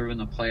comes through in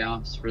the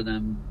playoffs for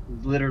them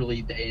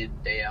literally day in,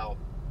 day out.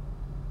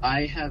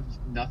 I have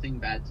nothing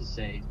bad to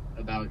say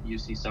about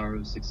UC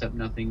Saros except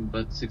nothing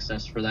but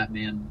success for that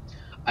man.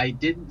 I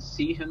didn't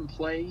see him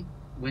play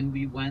when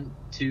we went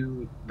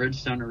to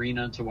Bridgestone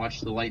Arena to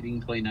watch the Lightning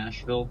play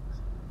Nashville,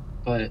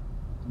 but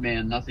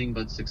man, nothing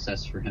but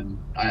success for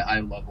him.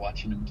 I love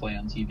watching him play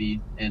on TV,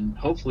 and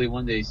hopefully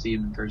one day see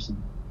him in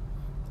person.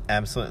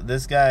 Absolutely.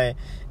 This guy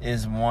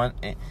is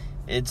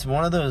it's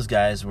one of those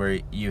guys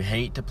where you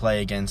hate to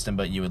play against him,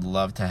 but you would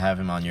love to have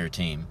him on your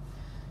team.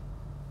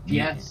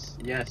 Yes,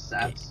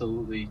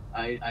 absolutely.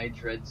 I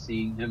dread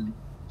seeing him.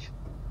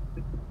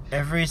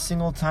 Every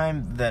single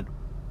time that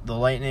the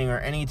Lightning or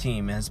any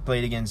team has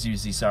played against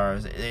UC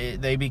Saros,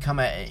 he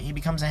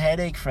becomes a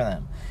headache for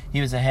them. He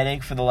was a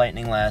headache for the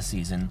Lightning last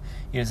season.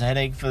 He was a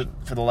headache for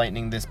the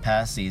Lightning this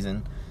past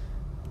season.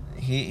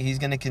 He's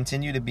going to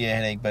continue to be a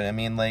headache, but I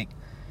mean,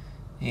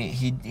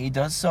 he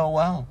does so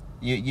well.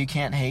 You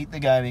can't hate the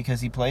guy because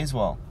he plays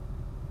well.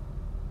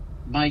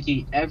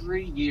 Mikey,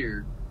 every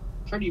year,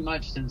 pretty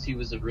much since he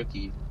was a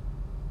rookie,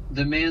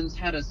 the man's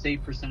had a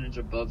save percentage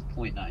above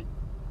 .9.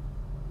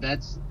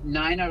 That's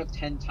 9 out of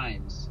 10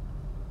 times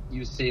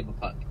you save a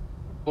puck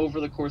over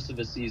the course of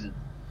a season.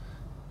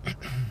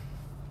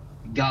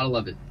 Gotta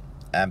love it.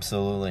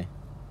 Absolutely.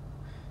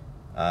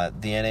 The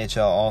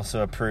NHL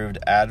also approved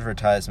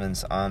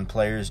advertisements on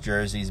players'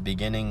 jerseys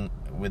beginning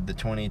with the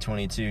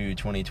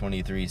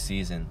 2022-2023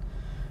 season.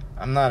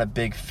 I'm not a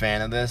big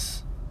fan of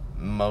this,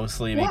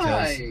 mostly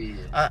because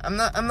I'm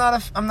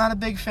not a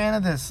big fan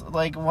of this.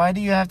 Like, why do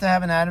you have to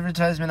have an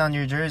advertisement on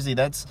your jersey?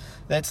 That's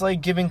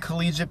like giving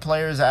collegiate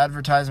players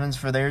advertisements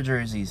for their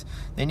jerseys.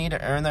 They need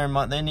to earn their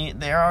money.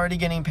 They're already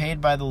getting paid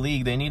by the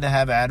league. They need to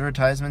have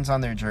advertisements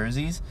on their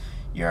jerseys.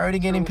 You're already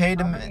getting paid.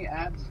 How many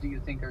ads do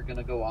you think are going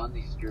to go on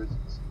these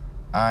jerseys?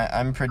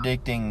 I'm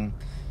predicting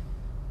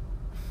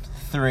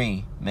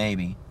 3,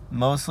 maybe.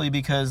 Mostly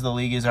because the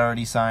league has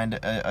already signed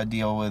a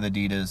deal with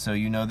Adidas, so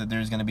you know that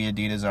there's going to be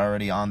Adidas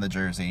already on the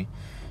jersey.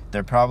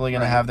 They're probably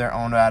going to have their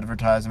own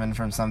advertisement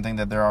from something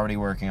that they're already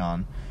working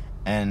on,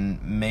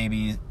 and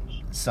maybe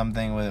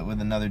something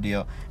with another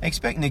deal.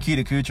 Expect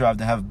Nikita Kucherov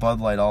to have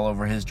Bud Light all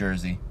over his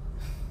jersey.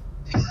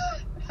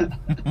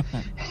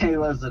 Hey,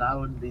 listen, I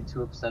wouldn't be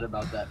too upset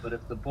about that, but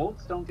if the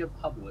Bolts don't get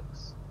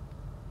Publix,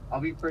 I'll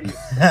be pretty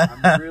upset.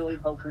 I'm really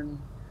hoping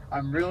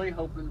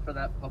for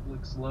that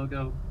Publix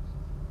logo.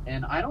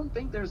 And I don't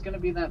think there's going to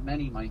be that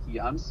many, Mikey.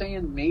 I'm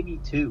saying maybe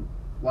 2,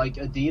 like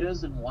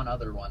Adidas and one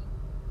other one.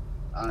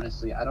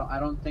 Honestly, I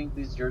don't think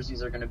these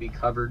jerseys are going to be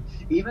covered.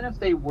 Even if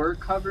they were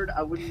covered,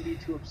 I wouldn't be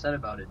too upset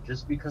about it,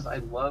 just because I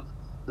love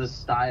the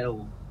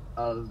style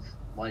of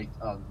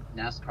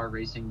NASCAR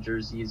racing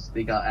jerseys.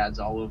 They got ads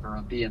all over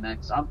on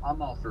BMX.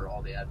 I'm all for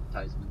all the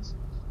advertisements.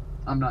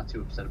 I'm not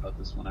too upset about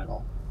this one at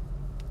all.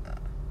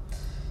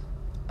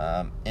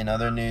 In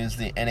other news,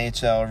 the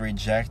NHL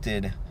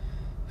rejected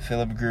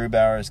Philip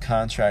Grubauer's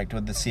contract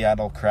with the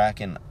Seattle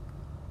Kraken.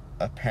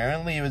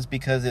 Apparently it was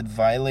because it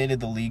violated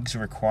the league's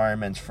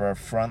requirements for a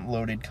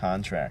front-loaded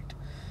contract.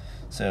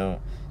 So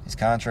his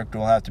contract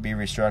will have to be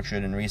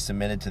restructured and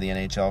resubmitted to the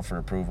NHL for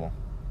approval.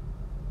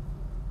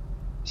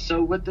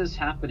 So with this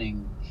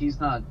happening, he's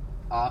not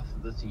off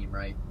the team,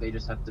 right? They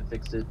just have to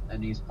fix it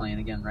and he's playing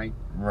again, right?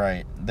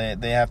 Right.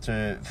 They have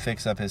to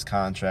fix up his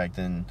contract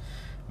and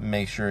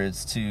make sure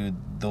it's to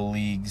the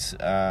league's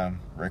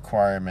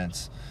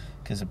requirements.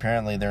 Because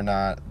apparently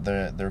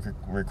the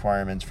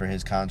requirements for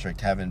his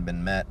contract haven't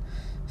been met.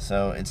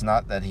 So it's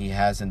not that he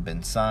hasn't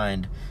been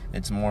signed.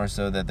 It's more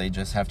so that they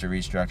just have to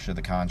restructure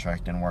the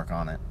contract and work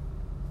on it.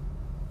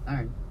 All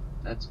right.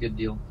 That's a good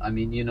deal. I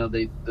mean,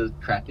 the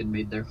Kraken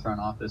made their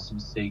front office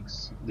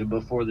mistakes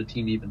before the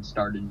team even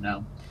started.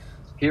 Now,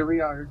 here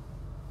we are.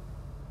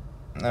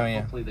 Oh,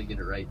 yeah. Hopefully they get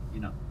it right.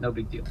 No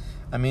big deal.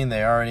 I mean,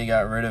 they already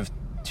got rid of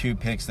 2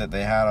 picks that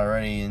they had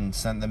already and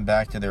sent them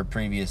back to their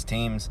previous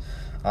teams.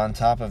 On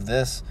top of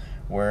this,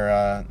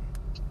 where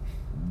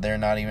they're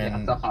not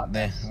even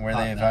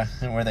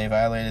where they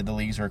violated the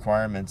league's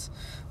requirements.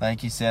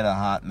 Like you said, a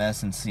hot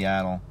mess in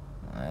Seattle.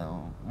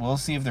 We'll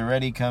see if they're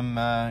ready come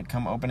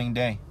opening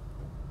day.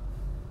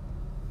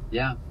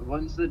 Yeah,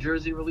 when's the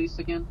jersey released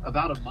again?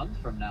 About a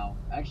month from now.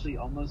 Actually,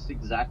 almost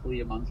exactly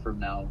a month from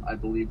now, I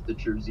believe the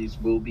jerseys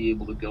will be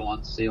able to go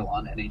on sale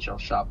on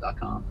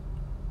NHLShop.com.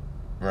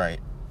 Right.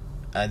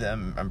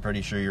 I'm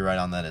pretty sure you're right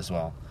on that as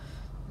well.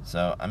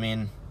 So, I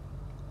mean,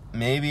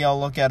 maybe I'll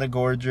look at a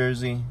Gore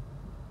jersey,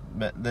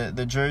 but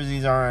the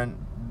jerseys aren't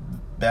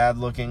bad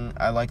looking.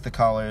 I like the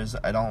colors.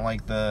 I don't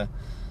like the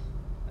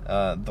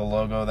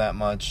logo that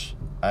much.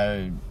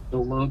 The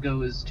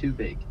logo is too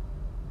big.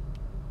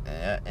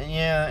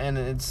 Yeah, and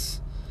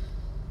it's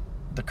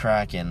the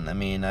Kraken. I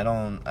mean, I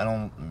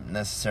don't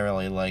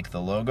necessarily like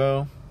the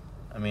logo.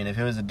 I mean, if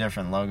it was a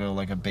different logo,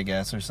 like a big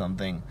S or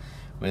something,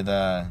 with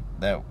that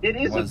it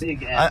is a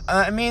big S.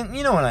 I mean,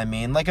 you know what I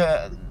mean. Like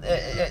I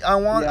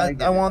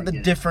want the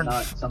different.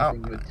 Not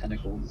something with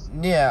tentacles.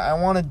 Yeah, I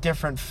want a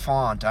different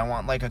font. I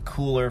want like a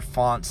cooler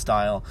font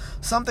style,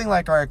 something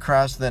like our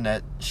Crash the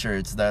Net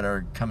shirts that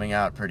are coming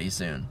out pretty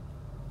soon.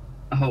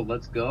 Oh,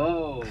 let's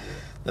go.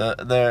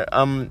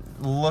 I'm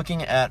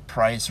looking at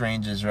price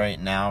ranges right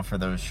now for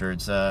those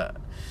shirts.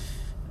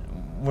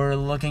 We're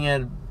looking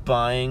at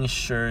buying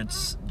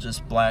shirts,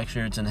 just black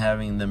shirts, and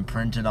having them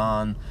printed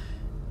on.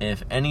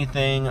 If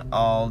anything,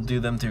 I'll do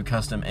them through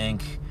custom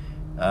ink.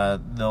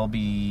 I'll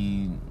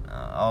be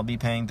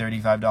paying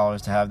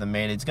 $35 to have them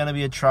made. It's gonna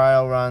be a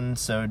trial run,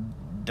 so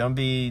don't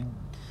be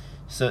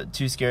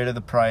too scared of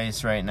the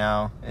price right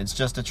now. It's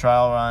just a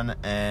trial run,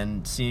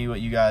 and see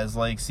what you guys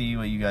like, see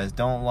what you guys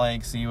don't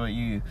like, see what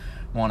you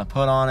want to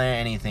put on it,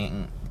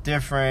 anything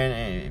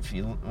different. If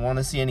you want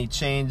to see any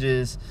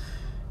changes,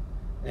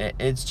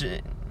 it's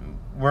just,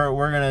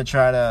 we're gonna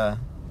try to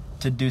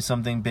do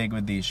something big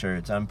with these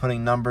shirts. I'm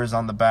putting numbers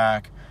on the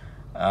back.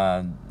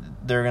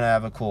 They're gonna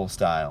have a cool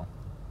style,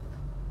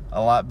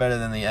 a lot better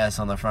than the S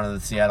on the front of the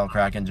Seattle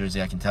Kraken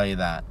jersey, I can tell you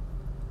that.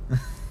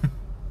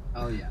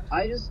 Oh yeah,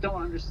 I just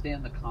don't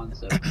understand the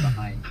concept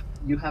behind.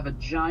 You have a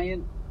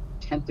giant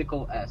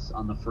tentacle S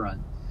on the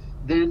front.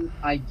 then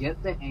I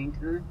get the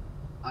anchor.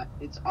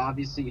 It's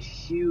obviously a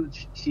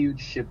huge,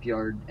 huge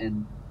shipyard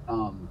and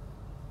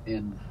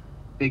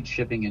big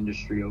shipping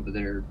industry over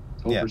there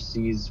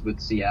overseas with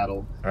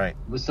Seattle. Right.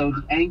 So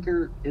the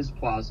anchor is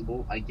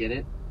plausible. I get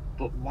it.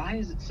 But why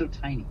is it so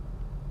tiny?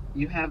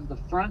 You have the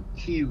front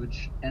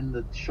huge and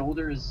the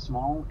shoulder is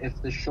small.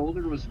 If the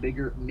shoulder was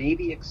bigger,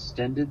 maybe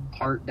extended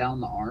part down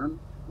the arm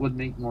would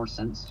make more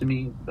sense to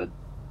me. But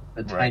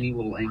a tiny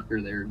little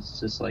anchor there is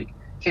just like,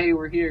 okay,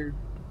 we're here.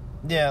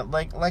 Yeah,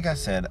 like I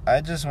said,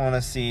 I just want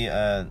to see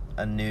a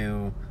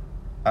new...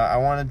 I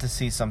wanted to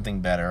see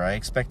something better. I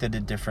expected a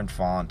different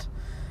font,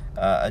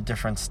 a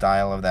different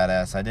style of that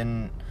S. I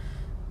didn't...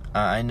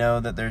 I know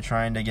that they're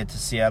trying to get to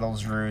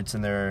Seattle's roots,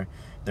 and they're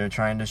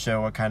trying to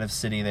show what kind of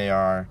city they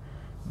are,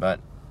 but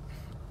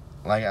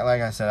like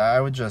I said, I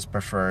would just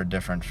prefer a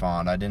different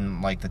font. I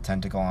didn't like the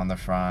tentacle on the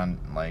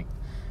front. Like,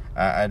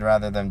 I'd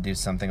rather them do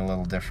something a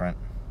little different.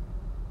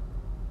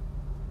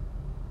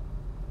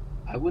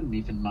 I wouldn't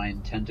even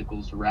mind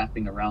tentacles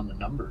wrapping around the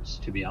numbers,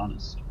 to be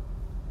honest.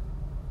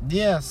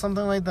 Yeah,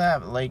 something like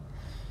that. Like,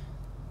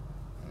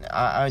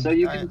 so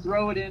you can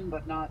throw it in,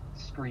 but not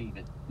scream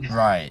it.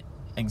 Right.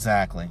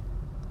 Exactly.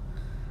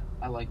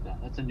 I like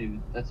that. That's a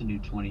new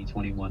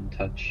 2021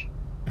 touch.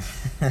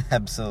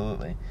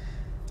 Absolutely.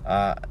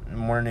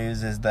 More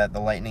news is that the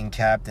Lightning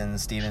captain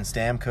Steven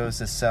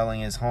Stamkos is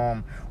selling his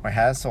home, or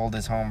has sold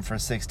his home for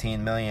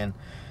 $16 million.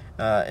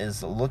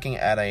 Is looking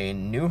at a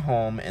new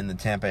home in the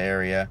Tampa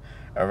area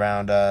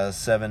around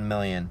 $7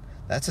 million.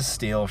 That's a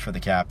steal for the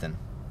captain.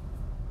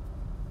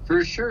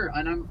 For sure,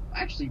 and I'm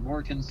actually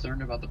more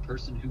concerned about the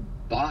person who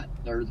bought,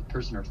 or the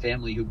person or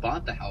family who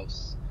bought the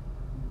house.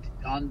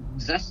 On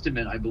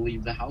Zestimate, I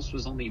believe the house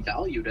was only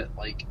valued at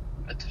like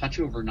a touch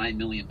over $9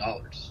 million,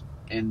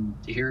 and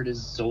here it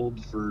is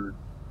sold for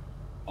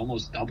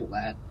almost double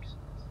that.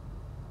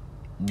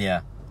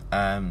 Yeah,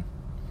 and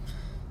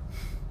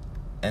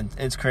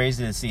it's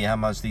crazy to see how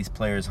much these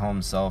players'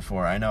 homes sell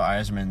for. I know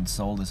Yzerman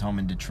sold his home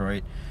in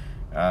Detroit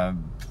a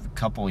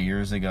couple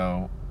years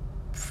ago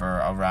for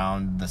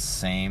around the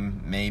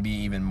same, maybe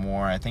even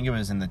more. I think it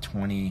was in the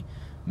 $20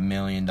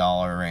 million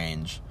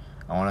range.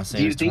 I want to say.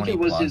 Do you think it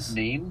was plus. his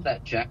name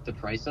that jacked the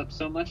price up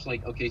so much?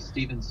 Like, okay,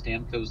 Steven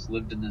Stamkos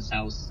lived in this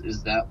house.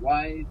 Is that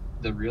why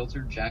the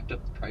realtor jacked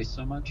up the price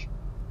so much?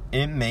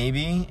 It may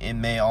be. It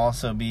may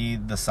also be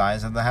the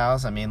size of the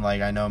house. I mean,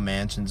 like, I know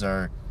mansions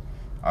are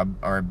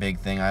a big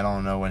thing. I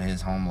don't know what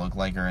his home looked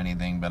like or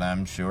anything, but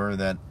I'm sure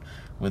that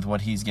with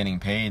what he's getting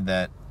paid,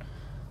 that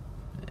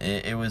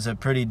it was a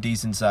pretty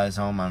decent sized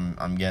home.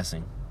 I'm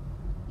guessing.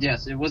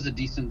 Yes, it was a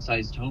decent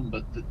sized home,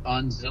 but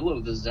on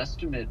Zillow, the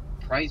Zestimate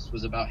price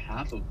was about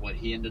half of what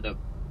he ended up,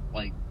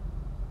 like,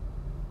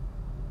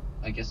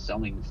 I guess,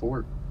 selling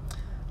for.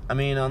 I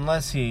mean,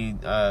 unless he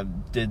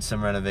did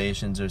some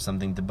renovations or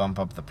something to bump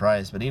up the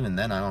price, but even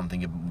then, I don't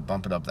think it would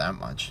bump it up that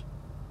much.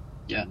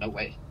 Yeah, no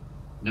way.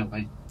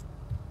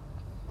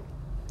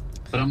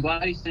 But I'm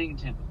glad he's staying in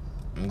Tampa.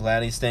 I'm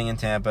glad he's staying in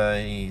Tampa.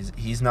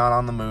 He's not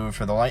on the move.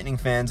 For the Lightning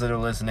fans that are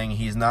listening,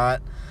 he's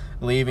not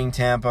leaving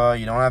Tampa.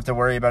 You don't have to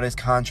worry about his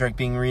contract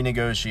being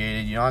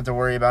renegotiated. You don't have to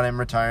worry about him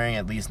retiring,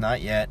 at least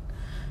not yet.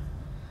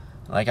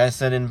 Like I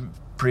said in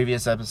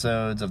previous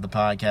episodes of the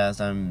podcast,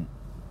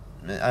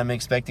 I'm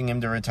expecting him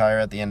to retire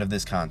at the end of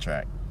this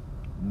contract.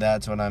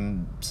 That's what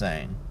I'm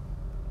saying.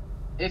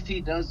 If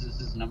he does, is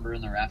his number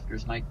in the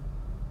rafters, Mike?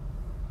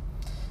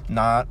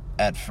 Not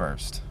at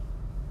first.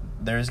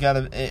 There's got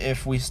to,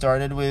 if we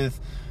started with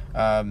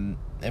Vinny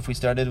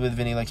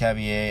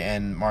Lecavalier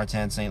and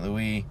Martin St.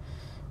 Louis,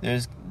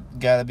 there's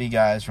got to be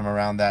guys from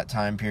around that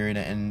time period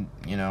and,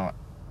 you know,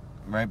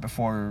 right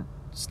before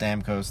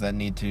Stamkos that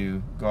need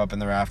to go up in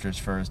the rafters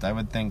first. I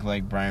would think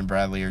like Brian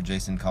Bradley or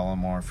Jason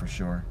Cullimore for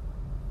sure.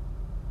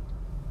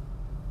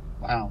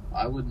 Wow,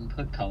 I wouldn't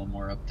put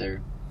Cullimore up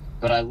there,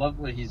 but I love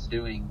what he's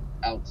doing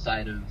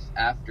outside of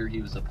after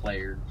he was a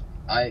player.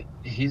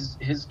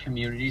 His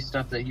community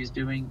stuff that he's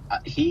doing.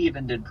 He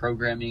even did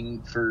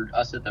programming for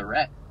us at the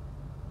Rec.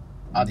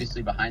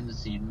 Obviously behind the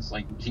scenes,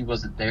 like he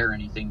wasn't there or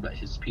anything, but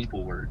his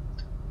people were.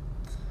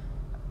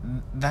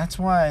 That's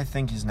why I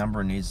think his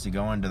number needs to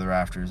go into the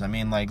rafters. I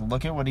mean, like,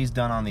 look at what he's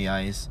done on the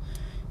ice.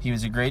 He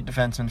was a great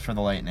defenseman for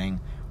the Lightning.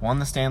 Won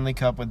the Stanley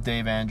Cup with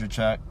Dave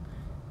Andreychuk.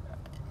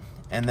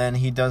 And then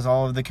he does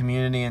all of the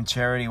community and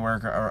charity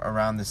work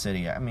around the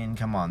city. I mean,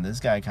 come on. This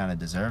guy kind of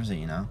deserves it,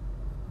 you know?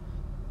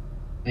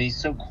 He's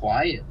so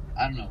quiet.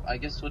 I don't know. I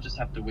guess we'll just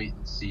have to wait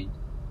and see.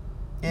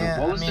 Yeah,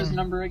 but what was his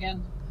number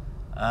again?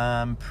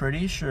 I'm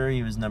pretty sure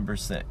he was number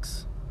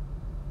 6.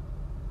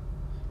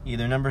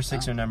 Either number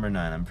 6 or number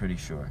 9, I'm pretty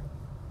sure.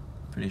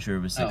 Pretty sure it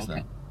was 6,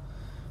 okay.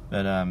 Though.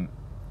 But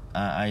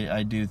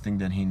I do think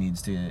that he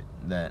needs to,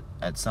 that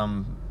at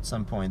some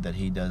point that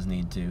he does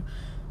need to.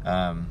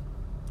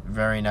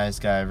 Very nice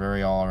guy,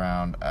 very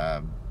all-around.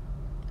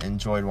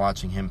 Enjoyed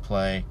watching him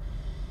play.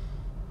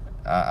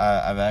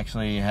 I've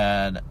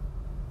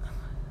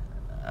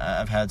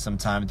had some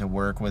time to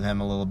work with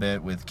him a little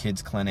bit with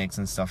kids clinics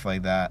and stuff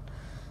like that.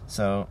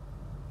 So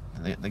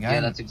the guy.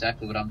 Yeah, that's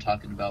exactly what I'm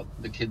talking about.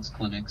 The kids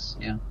clinics.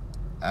 Yeah.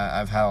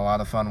 I've had a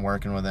lot of fun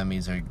working with him.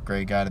 He's a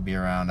great guy to be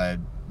around. I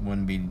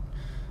wouldn't be,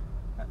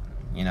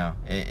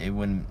 it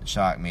wouldn't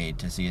shock me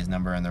to see his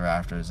number in the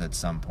rafters at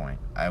some point.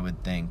 I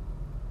would think.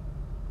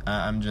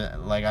 I'm just,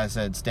 like I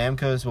said,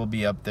 Stamkos will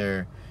be up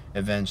there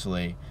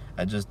eventually.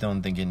 I just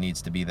don't think it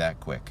needs to be that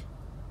quick.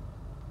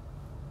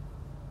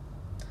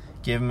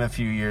 Give him a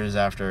few years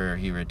after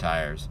he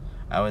retires.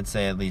 I would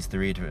say at least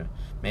 3 to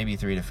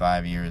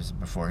 5 years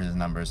before his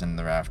number's in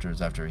the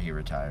rafters after he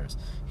retires.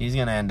 He's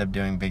going to end up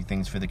doing big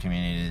things for the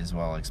community as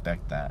well.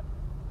 Expect that.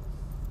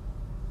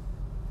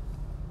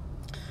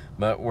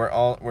 But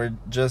we're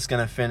just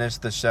going to finish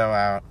the show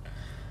out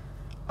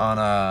on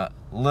a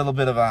little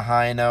bit of a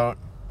high note,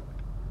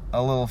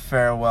 a little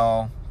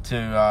farewell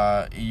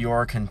to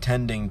your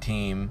contending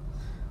team,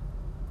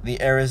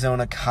 the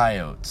Arizona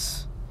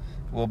Coyotes.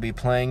 Will be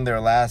playing their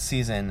last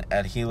season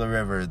at Gila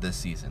River this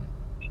season.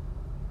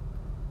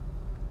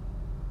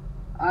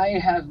 I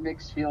have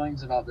mixed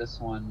feelings about this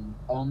one,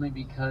 only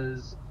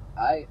because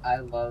I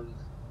love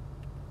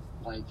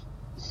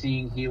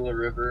seeing Gila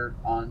River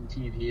on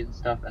TV and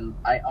stuff, and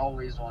I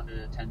always wanted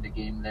to attend a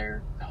game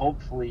there.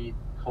 Hopefully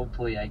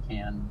I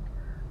can.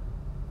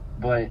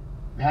 But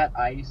that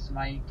ice,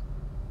 Mike,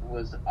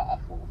 was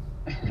awful.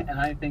 And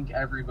I think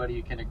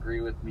everybody can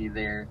agree with me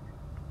there.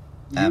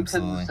 You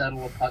Absolutely. couldn't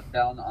settle a puck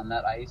down on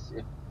that ice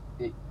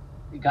if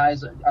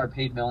guys are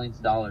paid millions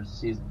of dollars a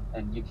season,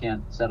 and you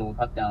can't settle a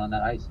puck down on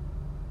that ice.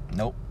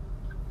 Nope.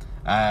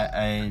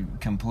 I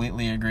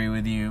completely agree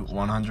with you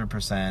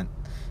 100%.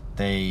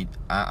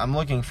 I'm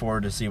looking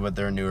forward to see what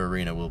their new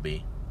arena will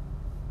be.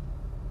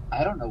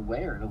 I don't know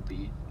where it'll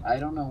be. I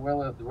don't know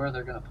where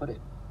they're going to put it.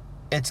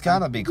 It's got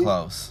to be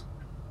close.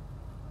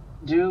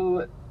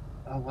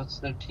 What's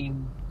their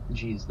team?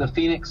 Jeez, the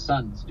Phoenix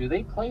Suns. Do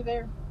they play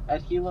there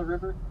at Gila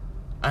River?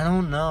 I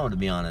don't know, to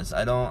be honest.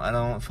 I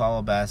don't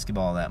follow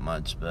basketball that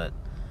much, but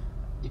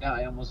yeah,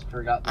 I almost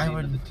forgot the name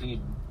of the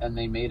team, and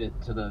they made it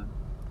to the.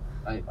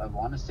 I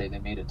want to say they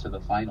made it to the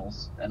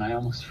finals, and I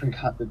almost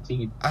forgot the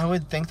team. I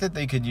would think that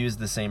they could use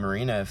the same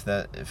arena if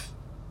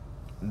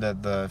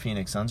the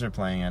Phoenix Suns are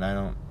playing it. I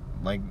don't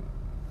like.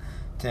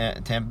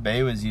 Tampa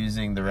Bay was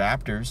using the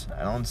Raptors.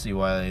 I don't see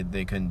why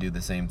they couldn't do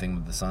the same thing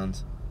with the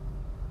Suns.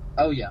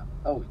 Oh yeah.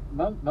 Oh,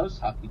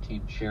 most hockey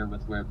teams share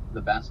with where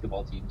the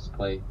basketball teams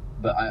play.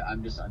 But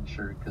I'm just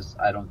unsure because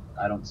I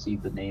don't see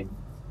the name,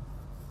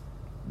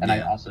 and yeah.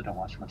 I also don't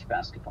watch much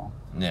basketball.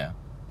 Yeah.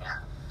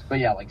 But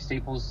yeah, like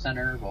Staples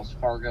Center, Wells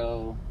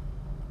Fargo.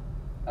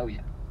 Oh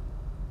yeah.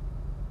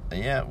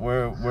 Yeah,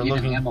 we're even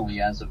looking.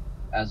 Emily, as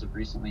of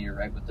recently, you're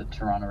right, with the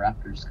Toronto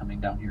Raptors coming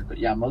down here. But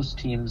yeah, most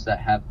teams that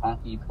have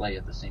hockey play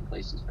at the same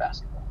place as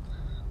basketball.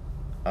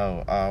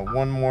 Oh,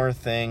 one more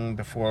thing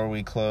before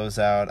we close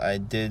out. I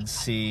did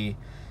see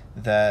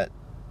that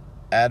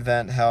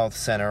Advent Health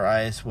Center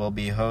Ice will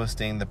be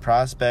hosting the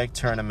Prospect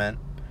Tournament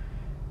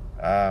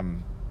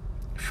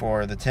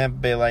for the Tampa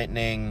Bay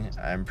Lightning.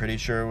 I'm pretty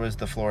sure it was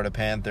the Florida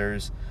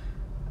Panthers,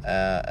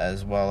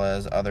 as well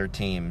as other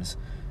teams.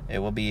 It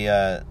will be,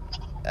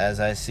 as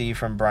I see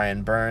from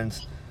Brian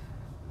Burns,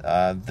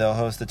 they'll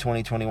host the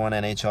 2021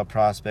 NHL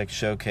Prospect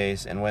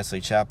Showcase in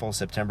Wesley Chapel,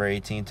 September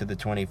 18th to the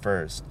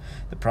 21st.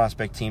 The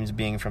prospect teams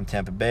being from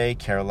Tampa Bay,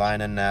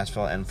 Carolina,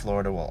 Nashville, and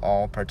Florida will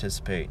all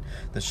participate.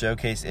 The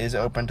showcase is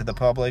open to the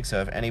public,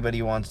 so if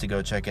anybody wants to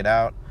go check it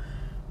out,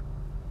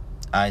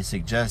 I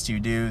suggest you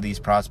do. These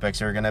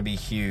prospects are going to be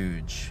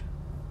huge.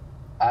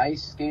 I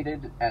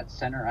skated at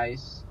Center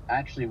Ice,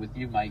 actually with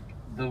you, Mike,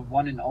 the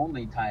one and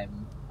only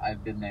time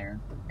I've been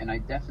there, and I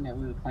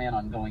definitely plan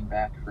on going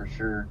back for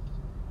sure.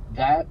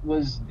 That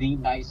was the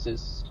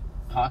nicest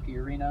hockey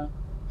arena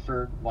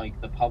for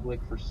the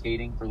public, for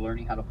skating, for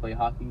learning how to play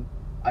hockey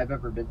I've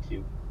ever been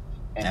to.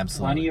 And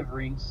Absolutely. Plenty of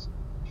rinks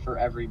for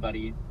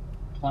everybody,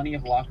 plenty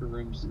of locker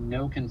rooms,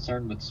 no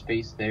concern with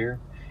space there.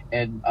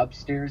 And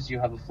upstairs you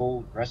have a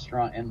full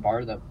restaurant and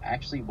bar that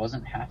actually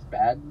wasn't half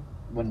bad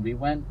when we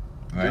went.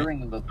 Right.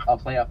 During a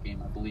playoff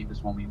game, I believe,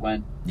 is when we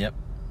went. Yep.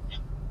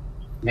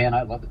 Man,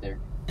 I love it there.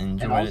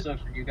 Enjoyed and also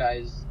for you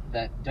guys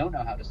that don't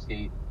know how to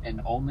skate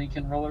and only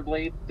can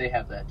rollerblade, they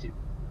have that too.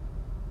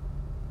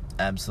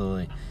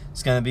 Absolutely.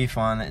 It's going to be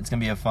fun. It's going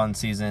to be a fun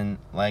season.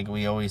 Like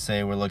we always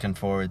say, we're looking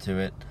forward to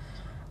it.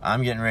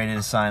 I'm getting ready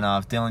to sign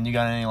off. Dylan, you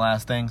got any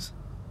last things?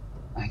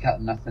 I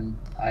got nothing.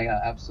 I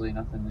got absolutely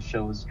nothing. The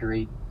show was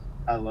great.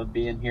 I love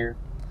being here.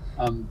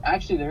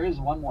 Actually, there is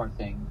one more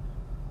thing.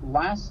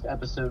 Last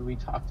episode, we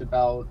talked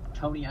about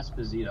Tony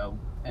Esposito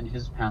and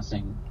his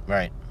passing.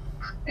 Right.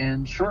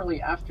 And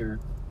shortly after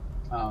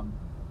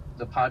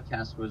the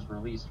podcast was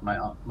released, my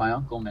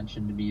uncle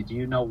mentioned to me, do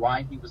you know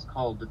why he was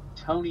called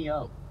Tony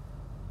O?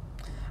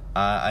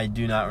 I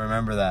do not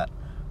remember that.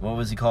 What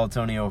was he called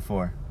Tony O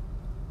for?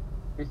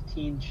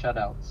 15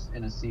 shutouts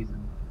in a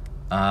season.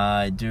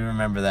 I do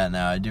remember that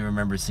now. I do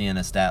remember seeing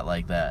a stat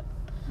like that.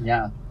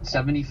 Yeah,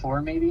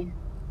 74 maybe?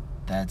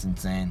 That's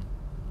insane.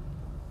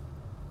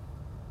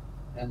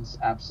 And it's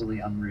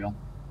absolutely unreal.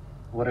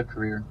 What a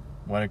career.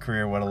 What a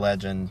career, what a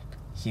legend.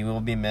 He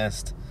will be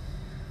missed.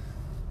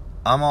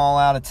 I'm all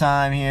out of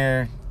time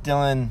here.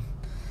 Dylan,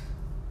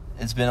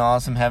 It's been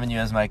awesome having you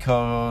as my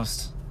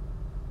co-host.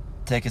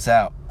 Take us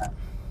out.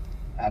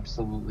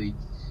 Absolutely.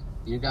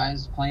 You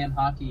guys playing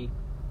hockey,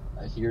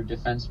 if you're a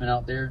defenseman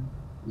out there,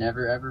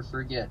 never ever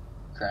forget,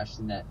 crash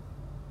the net.